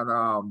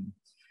 and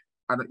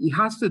it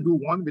has to do,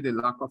 one, with the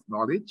lack of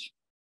knowledge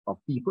of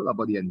people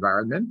about the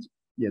environment,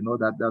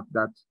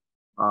 that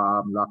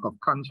lack of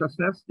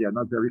consciousness. They are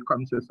not very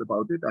conscious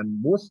about it.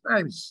 And most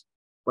times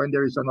when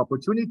there is an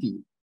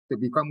opportunity to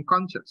become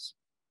conscious,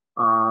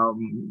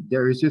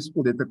 there is this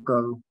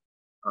political,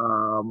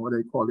 what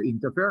I call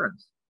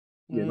interference.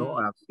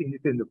 I've seen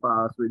it in the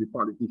past where the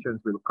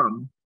politicians will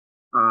come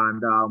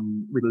and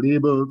will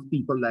label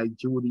people like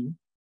Jody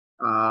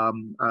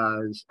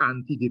as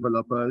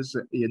anti-developers,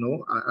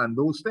 and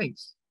those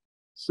things.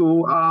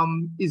 So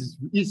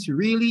it's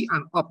really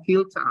an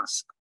uphill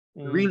task,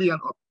 really an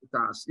uphill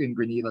task in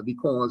Grenada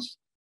because,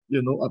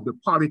 of the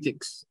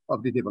politics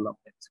of the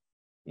development.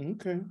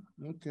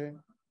 Okay.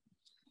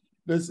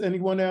 Does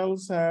anyone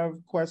else have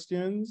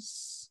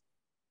questions?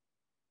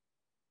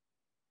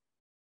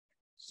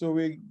 So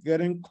we're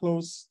getting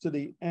close to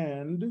the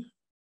end,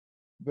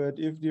 but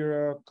if there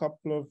are a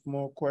couple of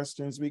more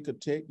questions, we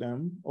could take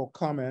them, or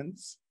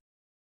comments.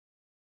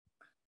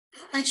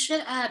 I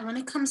should add, when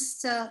it comes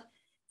to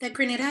the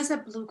Grenada has a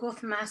Blue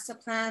Growth Master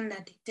Plan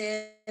that they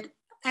did.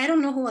 I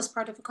don't know who was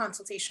part of the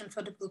consultation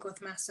for the Blue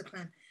Growth Master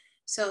Plan.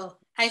 So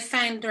I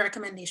find the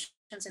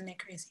recommendations in there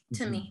crazy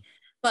to me.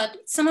 But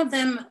some of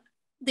them,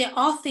 there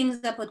are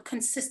things that would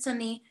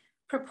consistently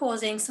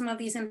proposing some of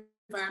these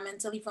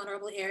environmentally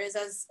vulnerable areas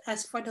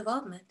as for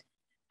development.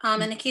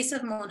 In the case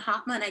of Mount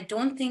Hartman, I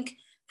don't think,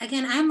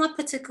 again, I'm not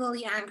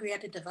particularly angry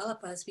at the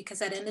developers because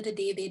at the end of the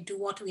day, they do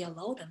what we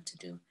allow them to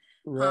do.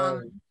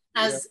 Right.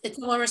 As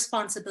it's our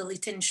responsibility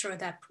to ensure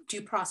that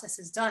due process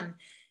is done.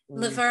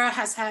 Livera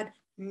has had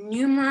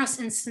numerous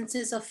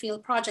instances of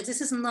failed projects.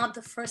 This is not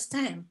the first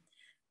time.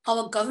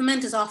 Our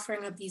government is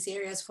offering up these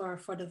areas for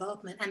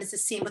development, and it's the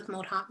same with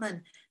Mount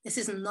Hartman. This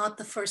is not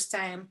the first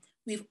time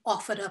we've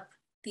offered up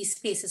these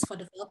spaces for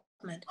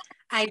development.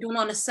 I don't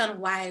understand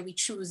why we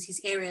choose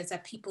these areas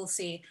that people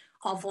say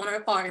are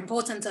vulnerable or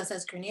important to us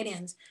as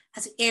Grenadians,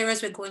 as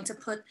areas we're going to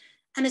put,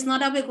 and it's not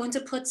that we're going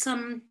to put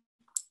some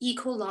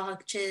eco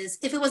lodges.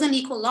 If it was an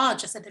eco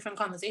lodge, that's a different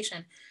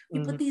conversation.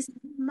 We put these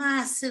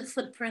massive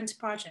footprint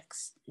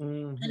projects,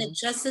 and it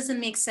just doesn't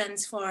make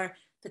sense for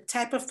the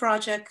type of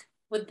project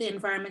with the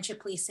environment you're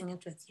placing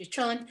it with. You're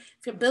trying,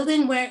 if you're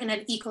building where in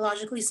an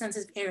ecologically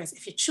sensitive areas,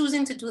 if you're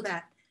choosing to do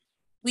that,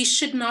 we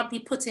should not be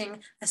putting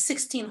a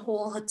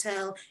 16-hole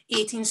hotel,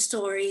 18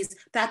 stories.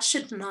 That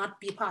should not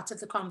be part of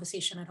the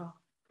conversation at all.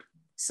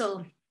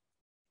 So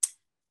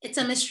it's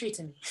a mystery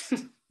to me.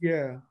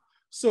 Yeah.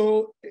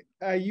 So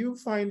are you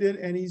finding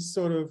any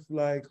sort of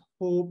like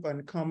hope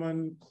and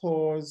common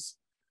cause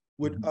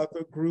with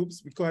other groups?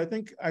 Because I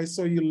think I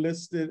saw you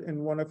listed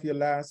in one of your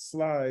last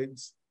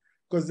slides,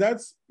 because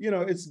that's, you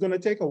know, it's going to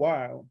take a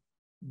while,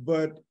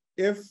 but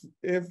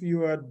if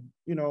you are,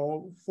 you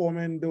know,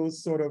 forming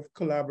those sort of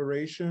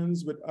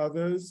collaborations with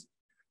others,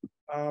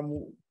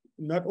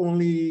 not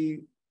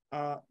only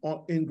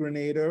in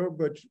Grenada,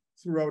 but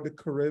throughout the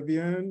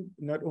Caribbean,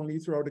 not only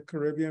throughout the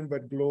Caribbean,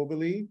 but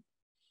globally,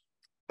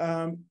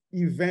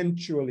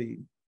 eventually,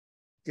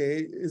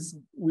 okay,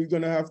 we're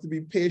gonna have to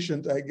be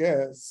patient, I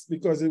guess,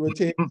 because it will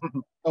take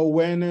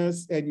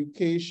awareness,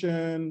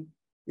 education,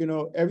 you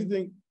know,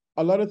 everything,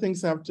 a lot of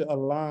things have to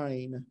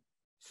align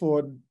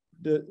for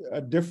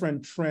a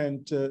different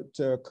trend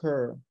to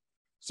occur.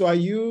 So are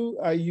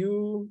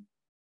you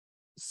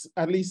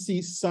at least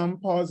see some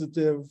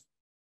positive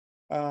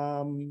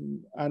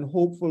and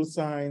hopeful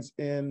signs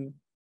in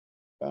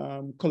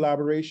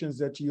collaborations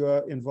that you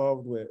are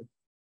involved with?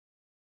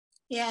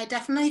 Yeah, I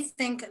definitely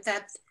think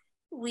that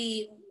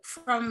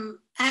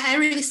I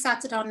really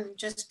started on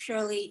just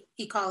purely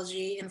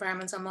ecology,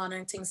 environmental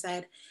monitoring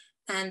side,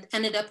 and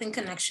ended up in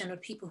connection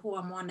with people who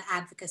are more on the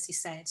advocacy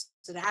side.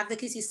 So the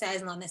advocacy side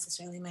is not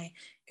necessarily my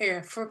area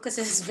of focus,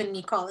 has been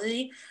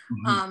ecology,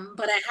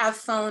 but I have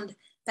found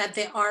that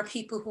there are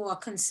people who are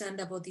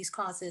concerned about these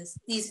causes,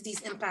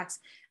 these impacts,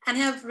 and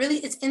have really,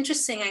 it's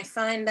interesting, I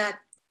find that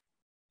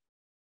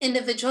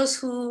individuals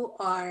who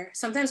are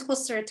sometimes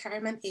close to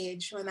retirement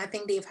age, when I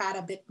think they've had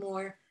a bit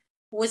more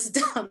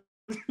wisdom,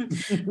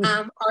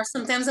 or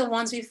sometimes the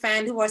ones we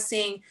find who are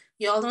saying,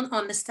 y'all don't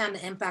understand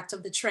the impact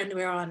of the trend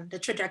we're on, the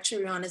trajectory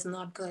we're on is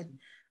not good.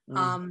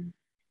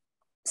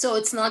 So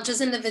it's not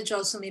just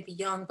individuals who may be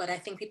young, but I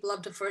think people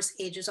of diverse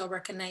ages are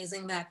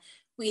recognizing that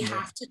we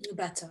have to do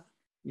better.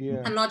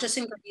 And not just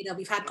in Grenada,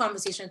 we've had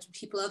conversations with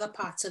people in other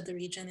parts of the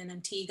region, in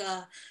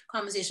Antigua,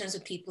 conversations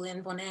with people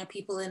in Bonaire,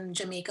 people in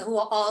Jamaica, who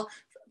are all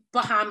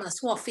Bahamas,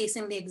 who are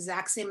facing the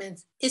exact same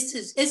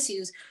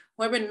issues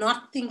where we're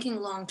not thinking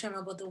long-term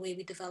about the way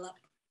we develop.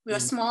 We're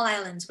small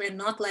islands. We're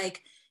not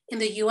like in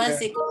the US,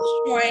 they could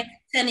destroy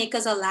 10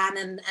 acres of land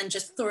and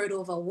just throw it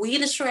over. We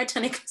destroy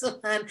 10 acres of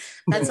land.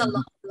 That's a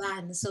lot of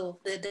land. So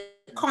the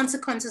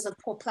consequences of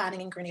poor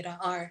planning in Grenada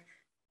are,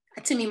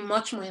 to me,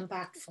 much more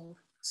impactful.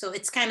 So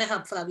it's kind of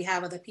helpful that we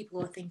have other people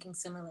who are thinking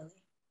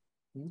similarly.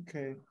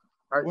 Okay.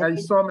 I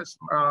saw Ms.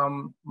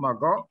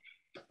 Margot.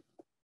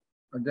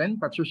 Again,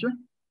 Patricia?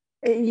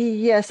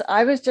 Yes,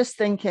 I was just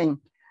thinking,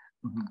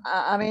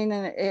 I mean,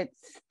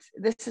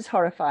 this is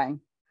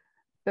horrifying,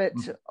 but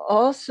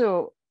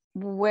also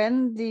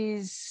when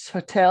these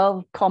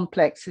hotel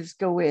complexes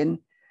go in,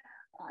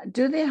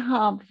 do they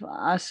have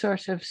a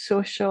sort of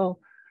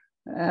social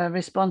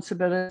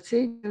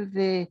responsibility? Do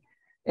they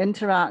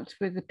interact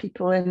with the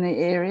people in the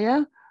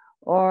area,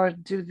 or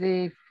do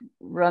they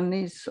run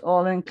these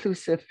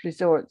all-inclusive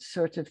resort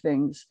sort of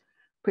things,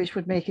 which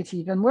would make it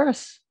even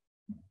worse?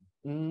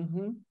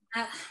 Again,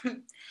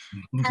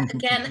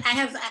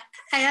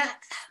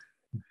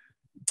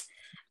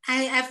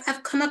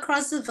 I've come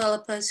across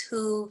developers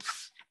who,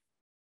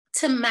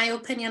 to my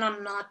opinion,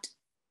 are not,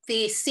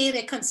 they say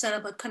they're concerned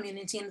about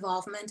community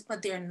involvement,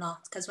 but they're not.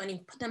 Because when you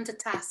put them to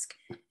task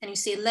and you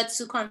say, let's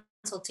do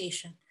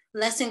consultation,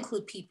 let's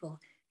include people.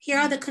 Here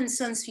are the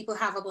concerns people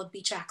have about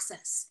beach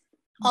access.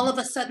 All of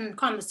a sudden,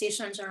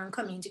 conversations are on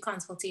community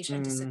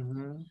consultation. So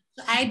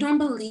I don't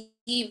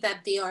believe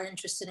that they are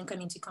interested in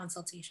community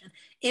consultation.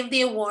 If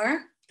they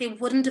were, they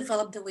wouldn't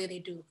develop the way they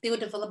do. They would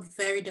develop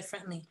very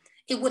differently.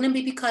 It wouldn't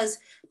be because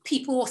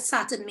people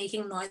started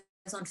making noise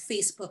on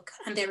Facebook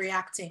and they're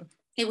reacting.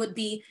 It would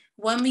be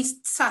when we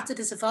started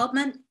this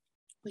development,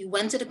 we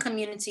went to the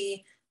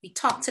community, we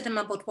talked to them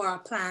about what our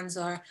plans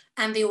are,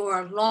 and they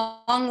were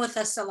along with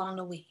us along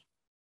the way.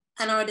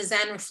 And our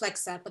design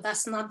reflects that, but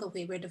that's not the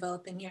way we're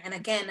developing here. And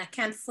again, I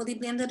can't fully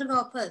blame the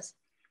developers.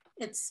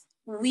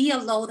 We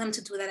allow them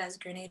to do that as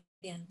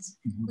Grenadians.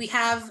 We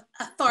have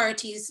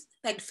authorities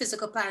like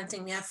physical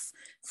planting, we have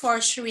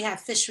forestry, we have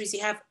fisheries, we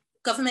have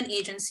government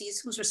agencies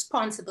whose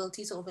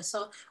responsibilities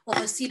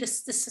oversee the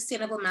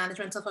sustainable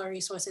management of our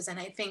resources. And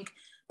I think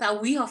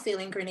that we are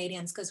failing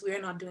Grenadians because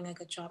we're not doing a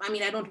good job. I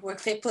mean, I don't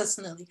work there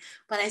personally,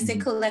 but I say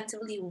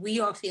collectively, we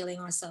are failing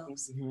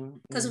ourselves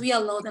because we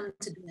allow them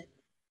to do it.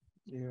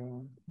 Yeah.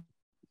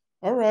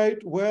 All right.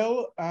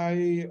 Well,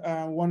 I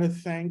want to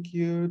thank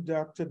you,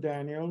 Dr.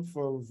 Daniel,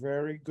 for a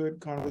very good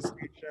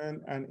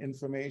conversation and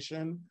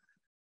information,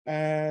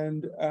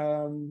 and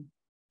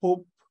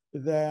hope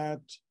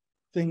that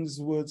things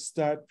would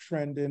start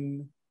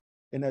trending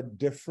in a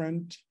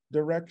different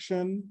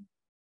direction.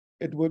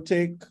 It will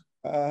take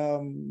a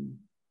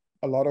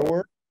lot of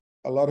work,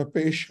 a lot of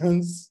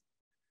patience.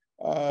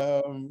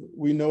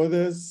 We know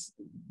this,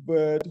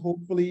 but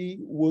hopefully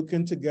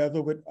working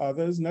together with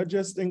others, not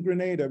just in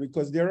Grenada,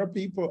 because there are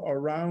people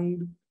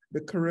around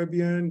the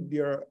Caribbean,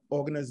 there are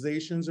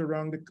organizations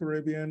around the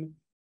Caribbean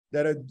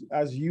that are,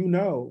 as you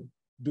know,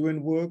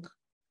 doing work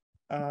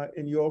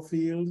in your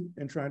field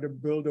and trying to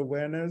build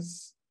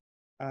awareness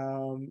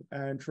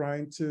and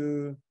trying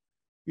to,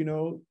 you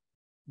know,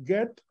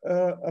 get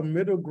a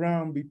middle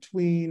ground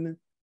between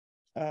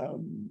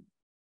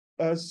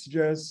us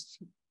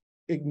just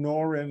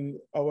ignoring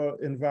our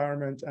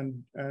environment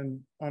and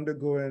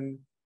undergoing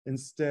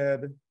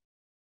instead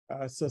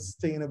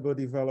sustainable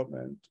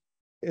development.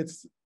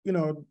 It's, you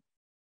know,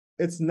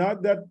 it's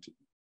not that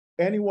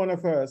any one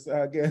of us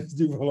are against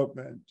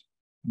development,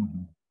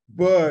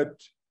 but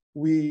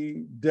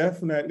we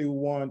definitely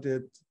want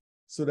it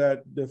so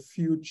that the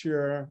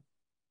future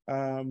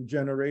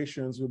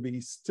generations will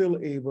be still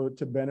able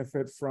to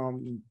benefit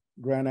from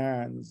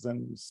Grenadians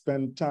and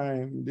spend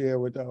time there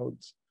without,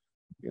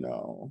 you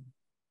know,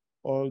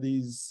 all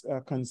these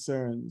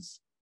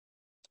concerns.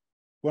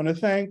 I want to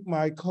thank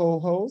my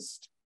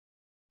co-host.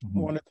 I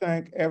want to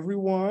thank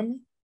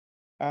everyone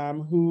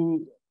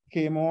who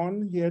came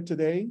on here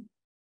today.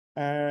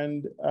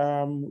 And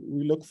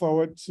we look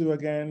forward to,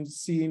 again,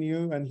 seeing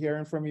you and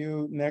hearing from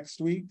you next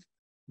week.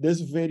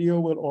 This video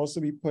will also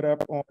be put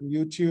up on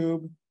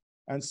YouTube,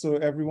 and so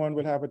everyone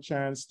will have a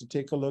chance to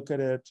take a look at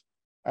it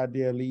at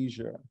their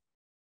leisure.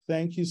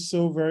 Thank you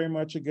so very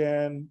much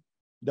again,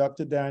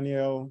 Dr.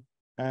 Daniel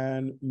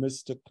and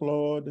Mr.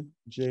 Claude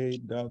J.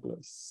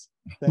 Douglas.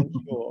 Thank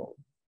you all.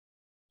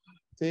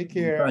 Take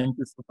care. Thank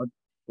you so much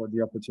for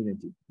the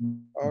opportunity.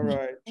 All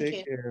right,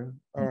 take care.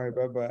 All right,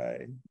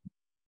 bye-bye.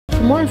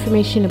 For more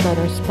information about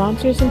our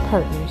sponsors and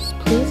partners,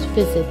 please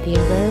visit the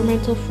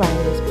Environmental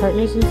Fridays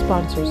Partners and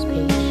Sponsors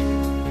page.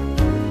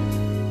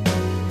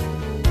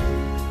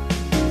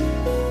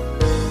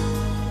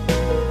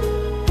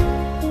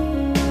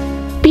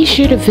 Be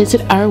sure to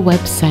visit our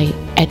website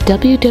at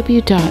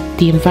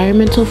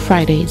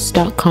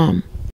www.theenvironmentalfridays.com.